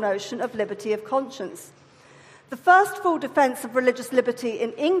radical notion of liberty of conscience. The first full defense of religious liberty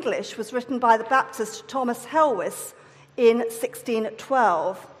in English was written by the Baptist Thomas Helwys in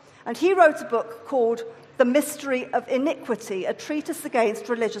 1612. And he wrote a book called The Mystery of Iniquity, a treatise against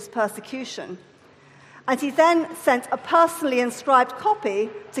religious persecution. And he then sent a personally inscribed copy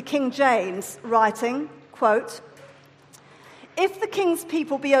to King James, writing, quote, "If the king's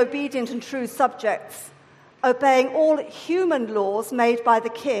people be obedient and true subjects, obeying all human laws made by the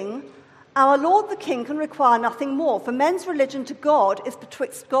king, our Lord the King can require nothing more, for men's religion to God is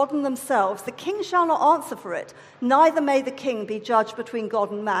betwixt God and themselves. The king shall not answer for it, neither may the king be judged between God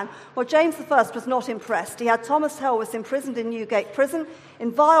and man." Well, James I was not impressed. He had Thomas Helwys imprisoned in Newgate Prison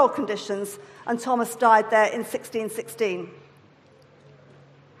in vile conditions, and Thomas died there in 1616.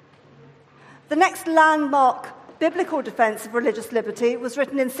 The next landmark biblical defense of religious liberty was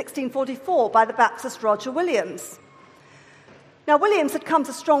written in 1644 by the Baptist Roger Williams. Now, Williams had come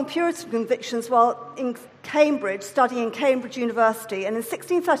to strong Puritan convictions while in Cambridge, studying Cambridge University, and in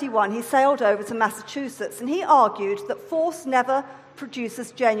 1631 he sailed over to Massachusetts, and he argued that force never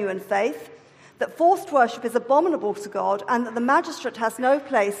produces genuine faith, that forced worship is abominable to God, and that the magistrate has no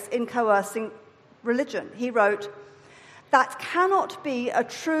place in coercing religion. He wrote, "That cannot be a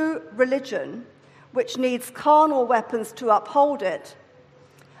true religion which needs carnal weapons to uphold it."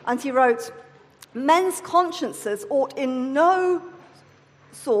 And he wrote, "Men's consciences ought in no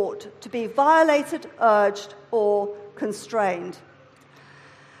sort to be violated, urged, or constrained."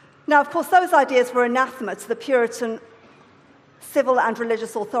 Now, of course, those ideas were anathema to the Puritan civil and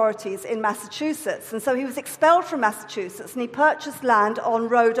religious authorities in Massachusetts, and so he was expelled from Massachusetts, and he purchased land on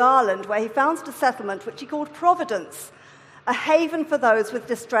Rhode Island, where he founded a settlement which he called Providence, a haven for those with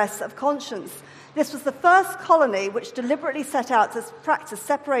distress of conscience. This was the first colony which deliberately set out to practice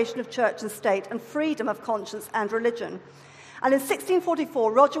separation of church and state and freedom of conscience and religion. And in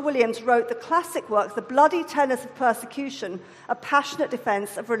 1644, Roger Williams wrote the classic work, The Bloody Tenets of Persecution, a passionate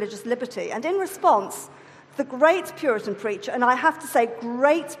defense of religious liberty. And in response, the great Puritan preacher, and I have to say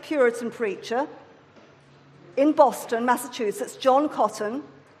great Puritan preacher, in Boston, Massachusetts, John Cotton,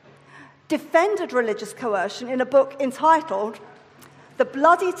 defended religious coercion in a book entitled The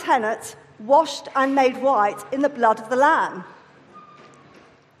Bloody Tenet Washed and Made White in the Blood of the Lamb.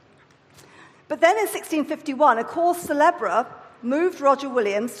 But then in 1651, a cause célèbre moved Roger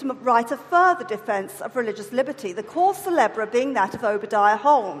Williams to write a further defense of religious liberty, the cause célèbre being that of Obadiah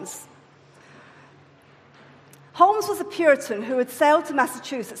Holmes. Holmes was a Puritan who had sailed to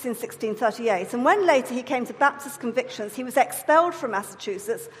Massachusetts in 1638, and when later he came to Baptist convictions, he was expelled from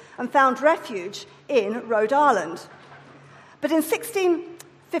Massachusetts and found refuge in Rhode Island. But in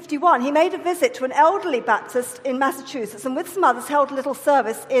 1651, he made a visit to an elderly Baptist in Massachusetts, and with some others held a little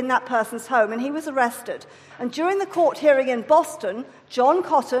service in that person's home, and he was arrested. And during the court hearing in Boston, John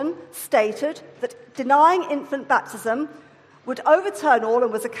Cotton stated that denying infant baptism would overturn all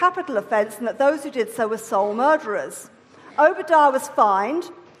and was a capital offence, and that those who did so were soul murderers. Obadiah was fined,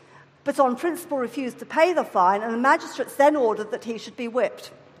 but on principle refused to pay the fine, and the magistrates then ordered that he should be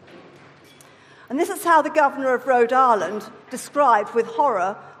whipped. And this is how the governor of Rhode Island described with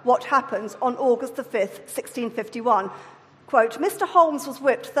horror what happened on August the 5th, 1651. Quote, "Mr. Holmes was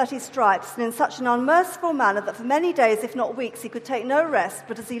whipped 30 stripes, and in such an unmerciful manner that for many days, if not weeks, he could take no rest,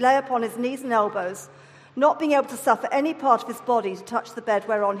 but as he lay upon his knees and elbows, not being able to suffer any part of his body to touch the bed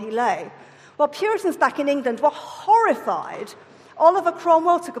whereon he lay." While Puritans back in England were horrified, Oliver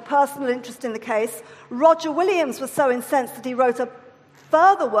Cromwell took a personal interest in the case. Roger Williams was so incensed that he wrote a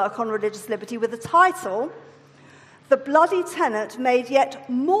further work on religious liberty with the title, "The Bloody Tenet Made Yet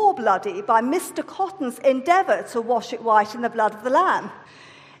More Bloody by Mr. Cotton's Endeavour to Wash It White in the Blood of the Lamb."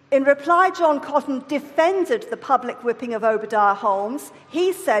 In reply, John Cotton defended the public whipping of Obadiah Holmes.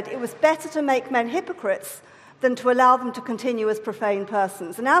 He said it was better to make men hypocrites than to allow them to continue as profane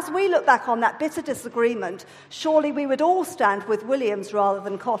persons. And as we look back on that bitter disagreement, surely we would all stand with Williams rather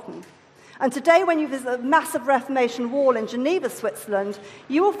than Cotton. And today, when you visit the massive Reformation wall in Geneva, Switzerland,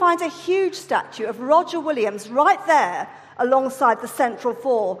 you will find a huge statue of Roger Williams right there alongside the central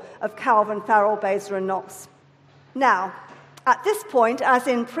four of Calvin, Farel, Beza and Knox. Now, at this point, as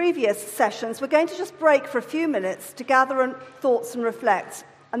in previous sessions, we're going to just break for a few minutes to gather thoughts and reflect,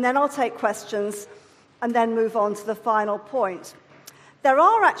 and then I'll take questions and then move on to the final point. There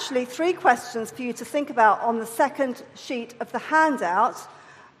are actually 3 questions for you to think about on the second sheet of the handout,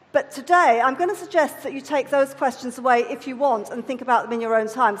 but today I'm going to suggest that you take those questions away if you want and think about them in your own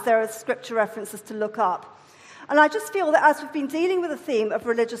time. There are scripture references to look up. And I just feel that as we've been dealing with the theme of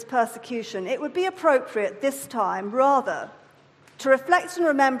religious persecution, it would be appropriate this time, rather, to reflect and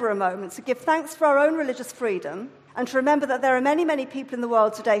remember a moment, to give thanks for our own religious freedom, and to remember that there are many, many people in the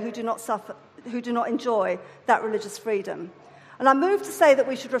world today who do not enjoy that religious freedom. And I'm moved to say that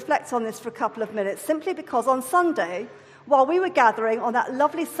we should reflect on this for a couple of minutes, simply because on Sunday, while we were gathering on that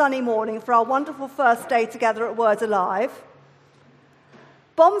lovely sunny morning for our wonderful first day together at Word Alive,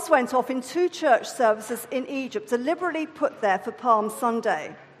 bombs went off in 2 church services in Egypt, deliberately put there for Palm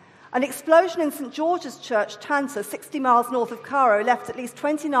Sunday. An explosion in St. George's Church, Tanta, 60 miles north of Cairo, left at least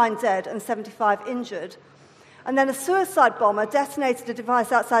 29 dead and 75 injured. And then a suicide bomber detonated a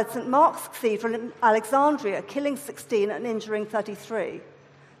device outside St. Mark's Cathedral in Alexandria, killing 16 and injuring 33.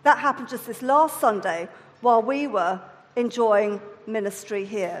 That happened just this last Sunday while we were enjoying ministry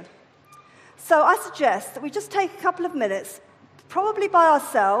here. So I suggest that we just take a couple of minutes, probably by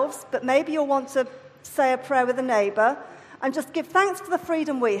ourselves, but maybe you'll want to say a prayer with a neighbour, and just give thanks for the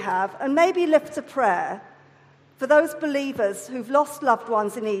freedom we have, and maybe lift a prayer for those believers who've lost loved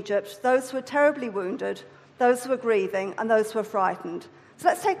ones in Egypt, those who are terribly wounded, those who are grieving, and those who are frightened. So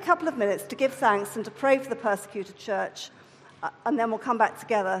let's take a couple of minutes to give thanks and to pray for the persecuted church, and then we'll come back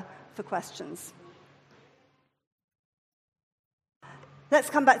together for questions. Let's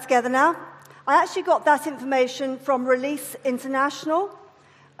come back together now. I actually got that information from Release International.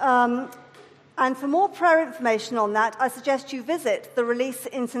 And for more prayer information on that, I suggest you visit the Release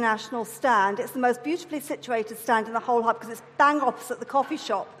International stand. It's the most beautifully situated stand in the whole hub because it's bang opposite the coffee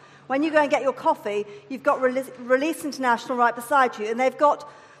shop. When you go and get your coffee, you've got Release International right beside you, and they've got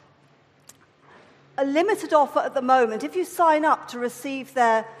a limited offer at the moment. If you sign up to receive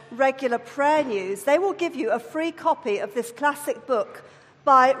their regular prayer news, they will give you a free copy of this classic book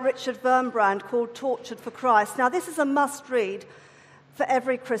by Richard Wurmbrand called Tortured for Christ. Now, this is a must-read for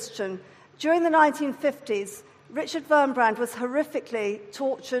every Christian. During the 1950s, Richard Wurmbrand was horrifically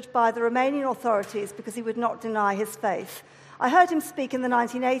tortured by the Romanian authorities because he would not deny his faith. I heard him speak in the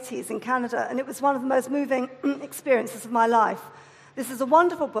 1980s in Canada, and it was one of the most moving experiences of my life. This is a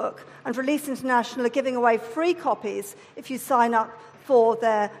wonderful book, and Release International are giving away free copies if you sign up for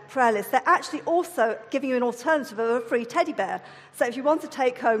their prayer list. They're actually also giving you an alternative of a free teddy bear. So if you want a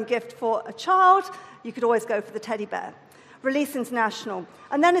take-home gift for a child, you could always go for the teddy bear. Release International.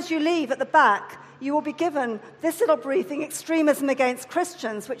 And then as you leave at the back, you will be given this little briefing, Extremism Against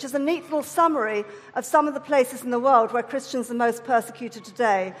Christians, which is a neat little summary of some of the places in the world where Christians are most persecuted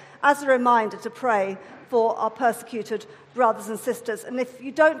today, as a reminder to pray for our persecuted brothers and sisters. And if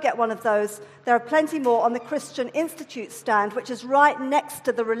you don't get one of those, there are plenty more on the Christian Institute stand, which is right next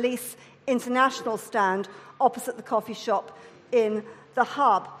to the Release International stand, opposite the coffee shop in the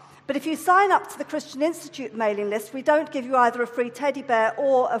hub. But if you sign up to the Christian Institute mailing list, we don't give you either a free teddy bear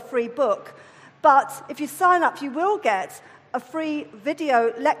or a free book. But if you sign up, you will get a free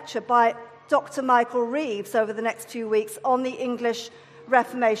video lecture by Dr. Michael Reeves over the next few weeks on the English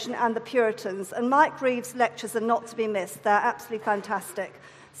Reformation and the Puritans. And Mike Reeves' lectures are not to be missed. They're absolutely fantastic.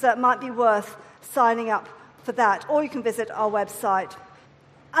 So it might be worth signing up for that. Or you can visit our website.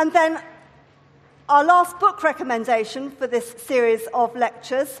 And then our last book recommendation for this series of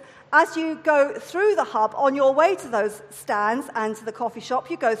lectures: as you go through the hub, on your way to those stands and to the coffee shop,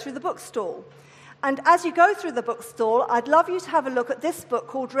 you go through the bookstall. And as you go through the bookstall, I'd love you to have a look at this book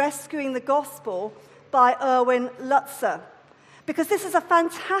called Rescuing the Gospel by Erwin Lutzer, because this is a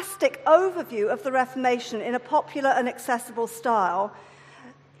fantastic overview of the Reformation in a popular and accessible style.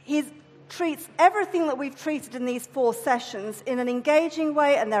 He treats everything that we've treated in these 4 sessions in an engaging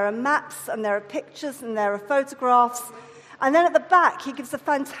way, and there are maps, and there are pictures, and there are photographs. And then at the back, he gives a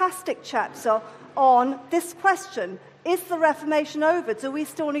fantastic chapter on this question: Is the Reformation over? Do we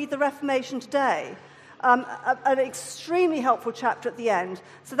still need the Reformation today? An extremely helpful chapter at the end.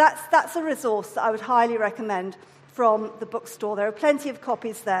 So that's a resource that I would highly recommend from the bookstore. There are plenty of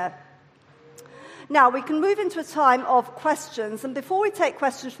copies there. Now, we can move into a time of questions. And before we take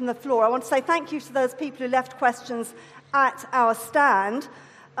questions from the floor, I want to say thank you to those people who left questions at our stand.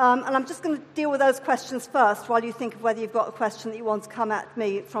 And I'm just going to deal with those questions first while you think of whether you've got a question that you want to come at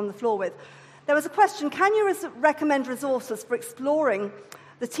me from the floor with. There was a question, can you recommend resources for exploring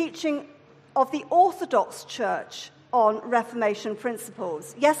the teaching of the Orthodox Church on Reformation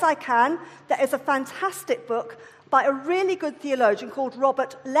principles? Yes, I can. There is a fantastic book by a really good theologian called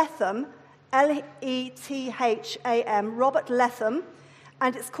Robert Letham, Letham, Robert Letham,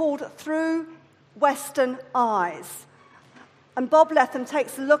 and it's called Through Western Eyes. And Bob Letham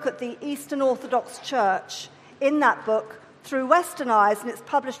takes a look at the Eastern Orthodox Church in that book through Western eyes, and it's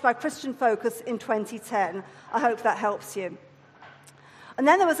published by Christian Focus in 2010. I hope that helps you. And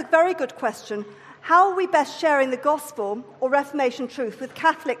then there was a very good question, how are we best sharing the gospel or Reformation truth with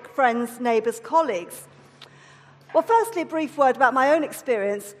Catholic friends, neighbours, colleagues? Well, firstly, a brief word about my own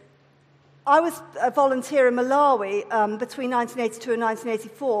experience. I was a volunteer in Malawi between 1982 and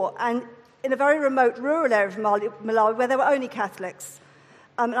 1984, and in a very remote rural area of Malawi where there were only Catholics.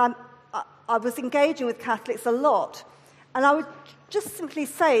 I was engaging with Catholics a lot. And I would just simply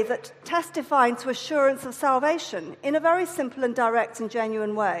say that testifying to assurance of salvation in a very simple and direct and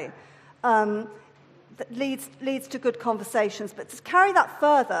genuine way that leads to good conversations. But to carry that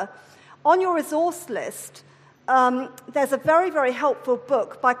further, on your resource list, there's a very, very helpful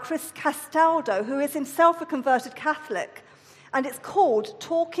book by Chris Castaldo, who is himself a converted Catholic, and it's called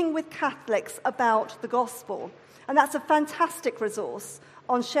Talking with Catholics About the Gospel. And that's a fantastic resource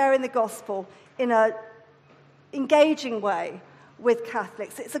on sharing the gospel in an engaging way with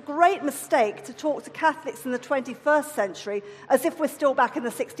Catholics. It's a great mistake to talk to Catholics in the 21st century as if we're still back in the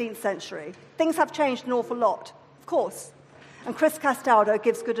 16th century. Things have changed an awful lot, of course. And Chris Castaldo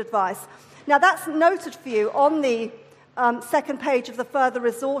gives good advice. Now, that's noted for you on the second page of the further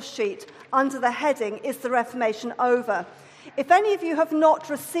resource sheet under the heading, Is the Reformation Over? If any of you have not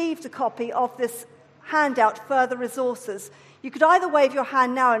received a copy of this handout, Further Resources, you could either wave your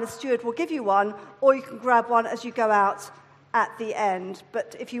hand now and a steward will give you one, or you can grab one as you go out at the end.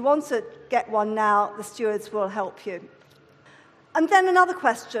 But if you want to get one now, the stewards will help you. And then another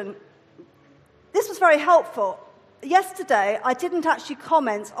question. This was very helpful. Yesterday, I didn't actually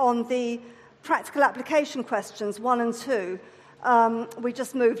comment on the practical application questions 1 and 2. We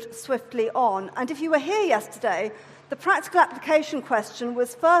just moved swiftly on. And if you were here yesterday, the practical application question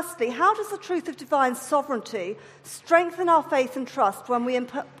was, firstly, how does the truth of divine sovereignty strengthen our faith and trust when we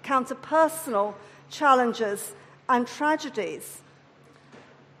encounter personal challenges and tragedies?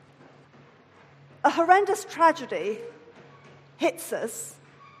 A horrendous tragedy hits us.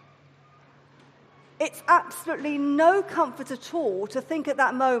 It's absolutely no comfort at all to think at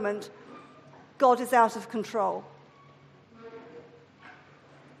that moment, God is out of control.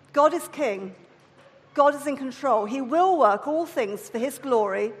 God is king. God is in control. He will work all things for his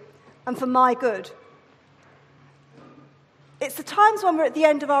glory and for my good. It's the times when we're at the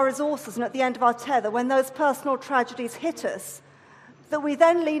end of our resources and at the end of our tether, when those personal tragedies hit us, that we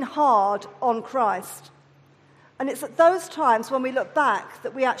then lean hard on Christ. And it's at those times when we look back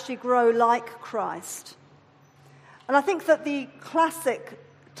that we actually grow like Christ. And I think that the classic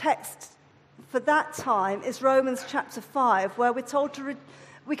text for that time is Romans chapter 5, where we're told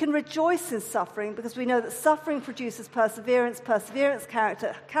we can rejoice in suffering because we know that suffering produces perseverance,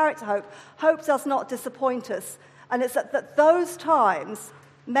 character, hope. Hope does not disappoint us. And it's at those times,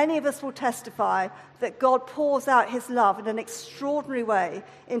 many of us will testify that God pours out his love in an extraordinary way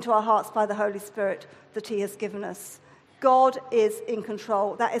into our hearts by the Holy Spirit that he has given us. God is in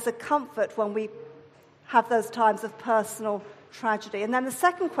control. That is a comfort when we have those times of personal tragedy. And then the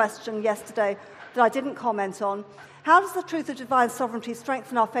second question yesterday that I didn't comment on, how does the truth of divine sovereignty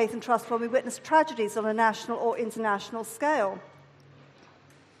strengthen our faith and trust when we witness tragedies on a national or international scale?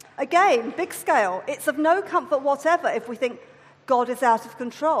 Again, big scale. It's of no comfort whatever if we think God is out of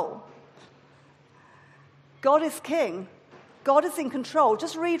control. God is king. God is in control.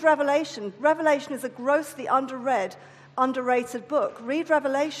 Just read Revelation. Revelation is a grossly underread, underrated book. Read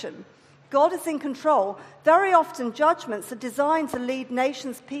Revelation. God is in control. Very often judgments are designed to lead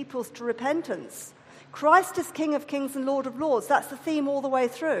nations, peoples to repentance. Christ is King of kings and Lord of lords. That's the theme all the way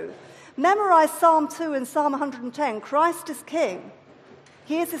through. Memorize Psalm 2 and Psalm 110. Christ is king.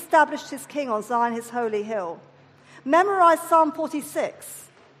 He has established his king on Zion, his holy hill. Memorize Psalm 46.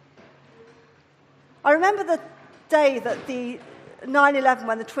 I remember the day that the 9/11,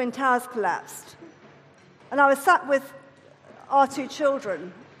 when the Twin Towers collapsed. And I was sat with our two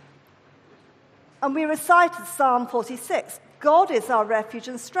children, and we recited Psalm 46. God is our refuge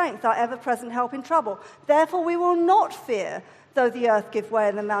and strength, our ever-present help in trouble. Therefore we will not fear, though the earth give way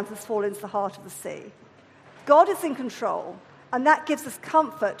and the mountains fall into the heart of the sea. God is in control, and that gives us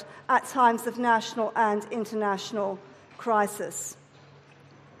comfort at times of national and international crisis.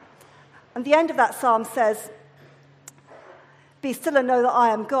 And the end of that psalm says, "Be still and know that I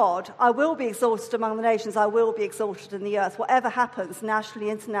am God. I will be exalted among the nations. I will be exalted in the earth." Whatever happens, nationally,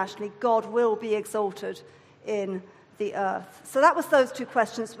 internationally, God will be exalted in the earth. So that was those two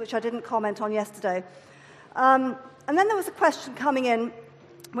questions, which I didn't comment on yesterday. And then there was a question coming in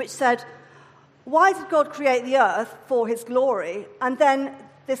which said, why did God create the earth? For his glory. And then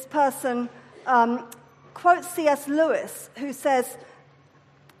this person quotes C.S. Lewis, who says,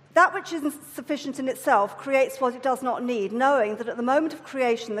 "That which is sufficient in itself creates what it does not need, knowing that at the moment of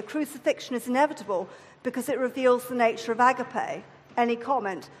creation the crucifixion is inevitable because it reveals the nature of agape." Any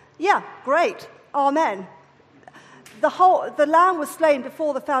comment? Yeah, great. Amen. The Lamb was slain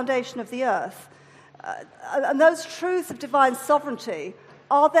before the foundation of the earth. And those truths of divine sovereignty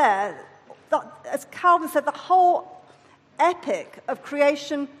are there. As Calvin said, the whole epic of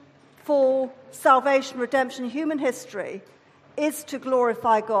creation, fall, salvation, redemption, human history is to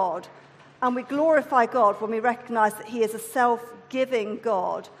glorify God. And we glorify God when we recognize that he is a self-giving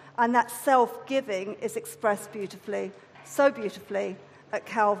God, and that self-giving is expressed beautifully, so beautifully, at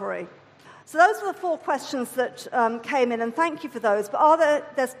Calvary. So those were the four questions that came in, and thank you for those.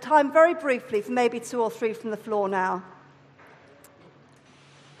 But there's time very briefly for maybe two or three from the floor now.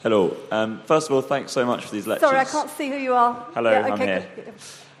 Hello. First of all, thanks so much for these lectures. Sorry, I can't see who you are. Hello, yeah, I'm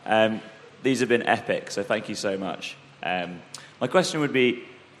here. These have been epic, so thank you so much. My question would be,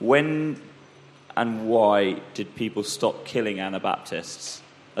 when and why did people stop killing Anabaptists?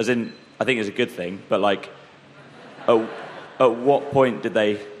 As in, I think it's a good thing, but at what point did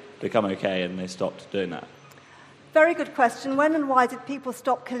they become okay and they stopped doing that? Very good question. When and why did people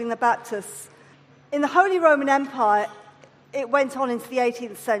stop killing the Baptists? In the Holy Roman Empire, it went on into the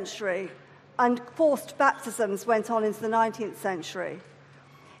 18th century, and forced baptisms went on into the 19th century.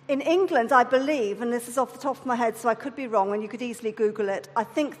 In England, I believe, and this is off the top of my head, so I could be wrong, and you could easily Google it, I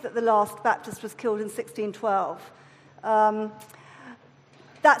think that the last Baptist was killed in 1612.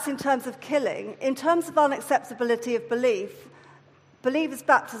 That's in terms of killing. In terms of unacceptability of belief, believers'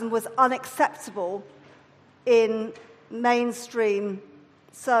 baptism was unacceptable in mainstream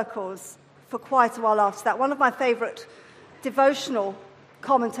circles for quite a while after that. One of my favourite devotional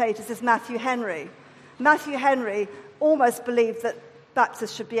commentators is Matthew Henry. Matthew Henry almost believed that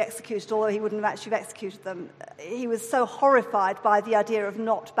Baptists should be executed, although he wouldn't have actually executed them. He was so horrified by the idea of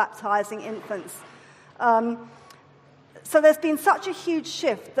not baptizing infants. So there's been such a huge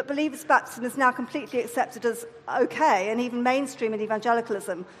shift that believers' baptism is now completely accepted as okay, and even mainstream in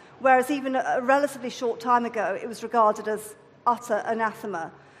evangelicalism, whereas even a relatively short time ago it was regarded as utter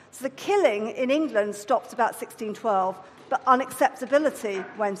anathema. So the killing in England stopped about 1612, but unacceptability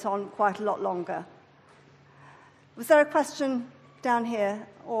went on quite a lot longer. Was there a question down here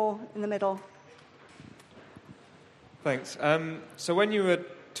or in the middle? Thanks. So when you were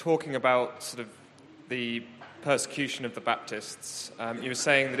talking about sort of the persecution of the Baptists, you were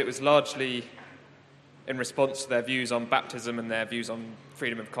saying that it was largely in response to their views on baptism and their views on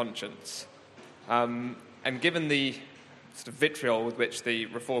freedom of conscience. And given the sort of vitriol with which the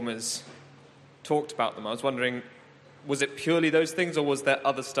Reformers talked about them, I was wondering, was it purely those things, or was there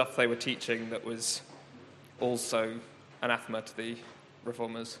other stuff they were teaching that was also anathema to the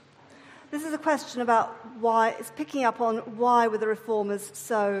Reformers? This is a question about why, it's picking up on why were the Reformers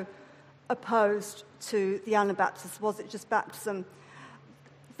so opposed to the Anabaptists. Was it just baptism?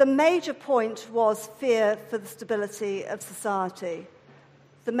 The major point was fear for the stability of society.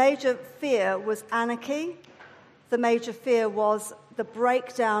 The major fear was anarchy. The major fear was the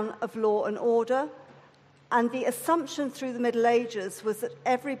breakdown of law and order. And the assumption through the Middle Ages was that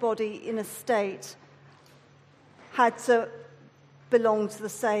everybody in a state had to belong to the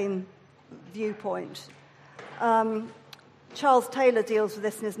same viewpoint. Charles Taylor deals with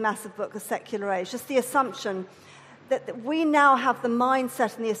this in his massive book, The Secular Age, just the assumption that we now have the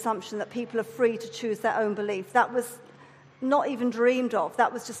mindset and the assumption that people are free to choose their own belief. That was not even dreamed of.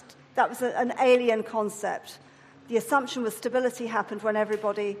 That was an alien concept. The assumption was stability happened when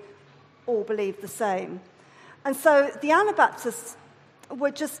everybody all believed the same. And so the Anabaptists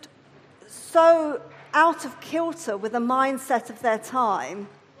were just so out of kilter with the mindset of their time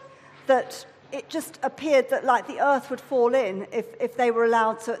that it just appeared that like the earth would fall in if they were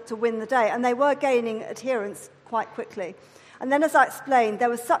allowed to win the day. And they were gaining adherents quite quickly. And then, as I explained, there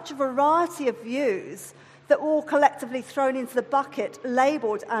was such a variety of views that were all collectively thrown into the bucket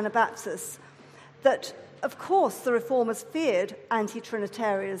labelled Anabaptists, that, of course, the Reformers feared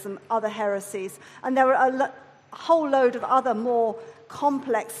anti-Trinitarianism, other heresies, and there were a whole load of other more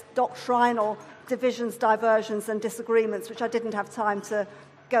complex doctrinal divisions, diversions, and disagreements, which I didn't have time to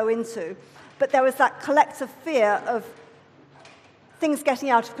go into. But there was that collective fear of things getting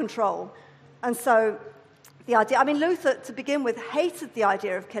out of control. And so the idea, Luther, to begin with, hated the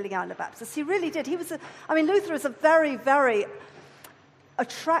idea of killing Anabaptists. He really did. Luther is a very, very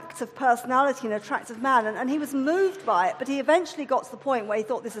attractive personality and attractive man, and he was moved by it, but he eventually got to the point where he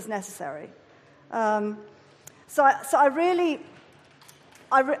thought this is necessary. So I really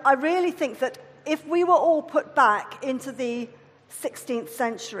think that if we were all put back into the 16th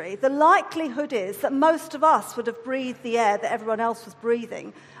century, the likelihood is that most of us would have breathed the air that everyone else was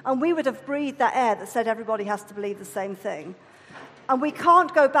breathing, and we would have breathed that air that said everybody has to believe the same thing. And we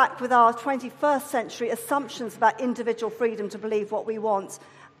can't go back with our 21st century assumptions about individual freedom to believe what we want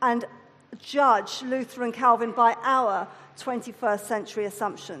and judge Luther and Calvin by our 21st century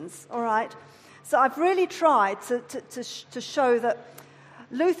assumptions, all right? So I've really tried to show that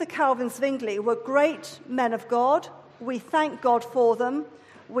Luther, Calvin, Zwingli were great men of God. We thank God for them.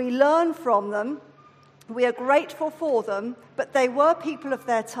 We learn from them. We are grateful for them, but they were people of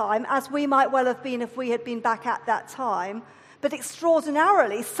their time, as we might well have been if we had been back at that time. But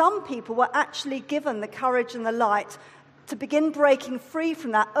extraordinarily, some people were actually given the courage and the light to begin breaking free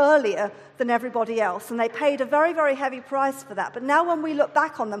from that earlier than everybody else. And they paid a very, very heavy price for that. But now when we look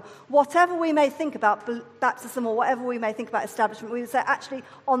back on them, whatever we may think about baptism or whatever we may think about establishment, we would say, actually,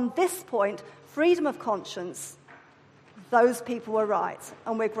 on this point, freedom of conscience, those people were right.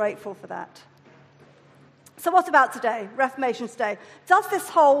 And we're grateful for that. So what about today, Reformation today? Does this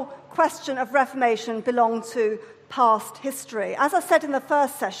whole question of Reformation belong to past history? As I said in the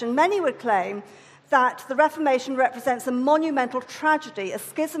first session, many would claim that the Reformation represents a monumental tragedy, a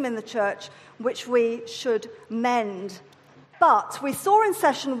schism in the church, which we should mend. But we saw in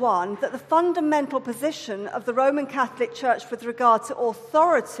session 1 that the fundamental position of the Roman Catholic Church with regard to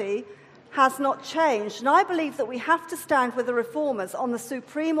authority has not changed. And I believe that we have to stand with the Reformers on the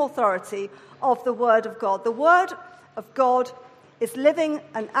supreme authority of the Word of God. The Word of God is living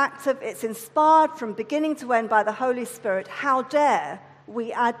and active. It's inspired from beginning to end by the Holy Spirit. How dare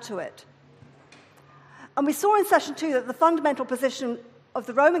we add to it? And we saw in session 2 that the fundamental position of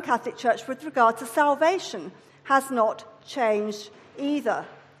the Roman Catholic Church with regard to salvation has not changed either.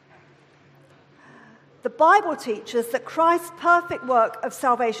 The Bible teaches that Christ's perfect work of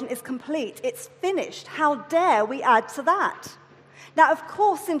salvation is complete. It's finished. How dare we add to that? Now, of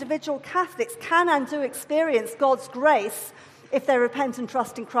course, individual Catholics can and do experience God's grace if they repent and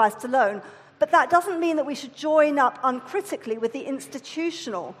trust in Christ alone. But that doesn't mean that we should join up uncritically with the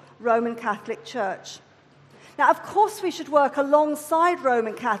institutional Roman Catholic Church. Now, of course, we should work alongside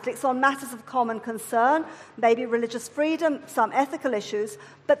Roman Catholics on matters of common concern, maybe religious freedom, some ethical issues,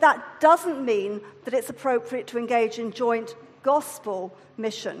 but that doesn't mean that it's appropriate to engage in joint gospel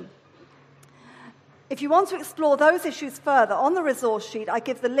mission. If you want to explore those issues further, on the resource sheet, I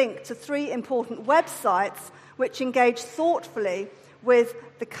give the link to 3 important websites which engage thoughtfully with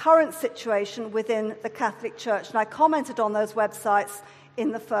the current situation within the Catholic Church. And I commented on those websites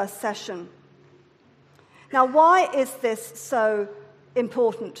in the first session. Now, why is this so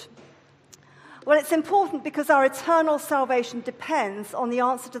important? Well, it's important because our eternal salvation depends on the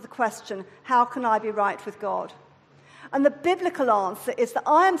answer to the question, how can I be right with God? And the biblical answer is that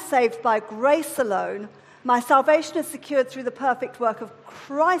I am saved by grace alone. My salvation is secured through the perfect work of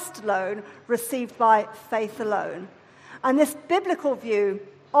Christ alone, received by faith alone. And this biblical view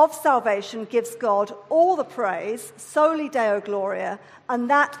of salvation gives God all the praise, soli Deo Gloria, and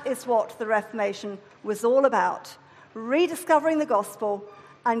that is what the Reformation was all about, rediscovering the gospel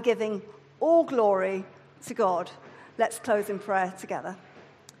and giving all glory to God. Let's close in prayer together.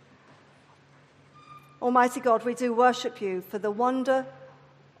 Almighty God, we do worship you for the wonder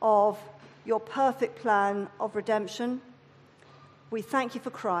of your perfect plan of redemption. We thank you for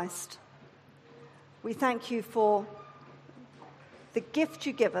Christ. We thank you for the gift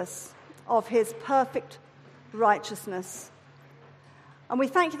you give us of his perfect righteousness. And we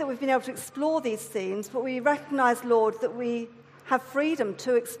thank you that we've been able to explore these themes, but we recognize, Lord, that we have freedom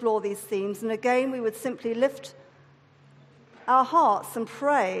to explore these themes. And again, we would simply lift our hearts and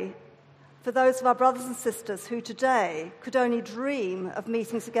pray for those of our brothers and sisters who today could only dream of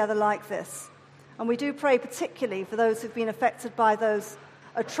meeting together like this. And we do pray particularly for those who've been affected by those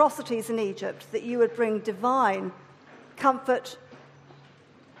atrocities in Egypt, that you would bring divine comfort.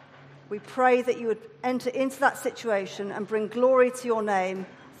 We pray that you would enter into that situation and bring glory to your name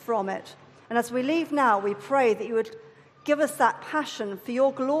from it. And as we leave now, we pray that you would give us that passion for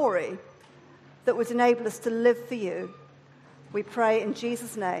your glory that would enable us to live for you. We pray in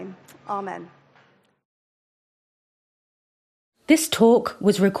Jesus' name. Amen. This talk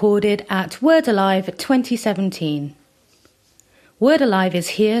was recorded at Word Alive 2017. Word Alive is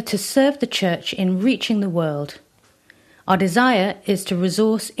here to serve the church in reaching the world. Our desire is to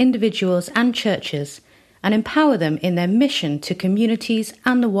resource individuals and churches and empower them in their mission to communities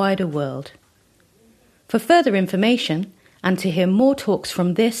and the wider world. For further information and to hear more talks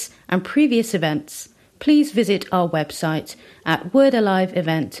from this and previous events, please visit our website at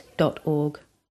wordaliveevent.org.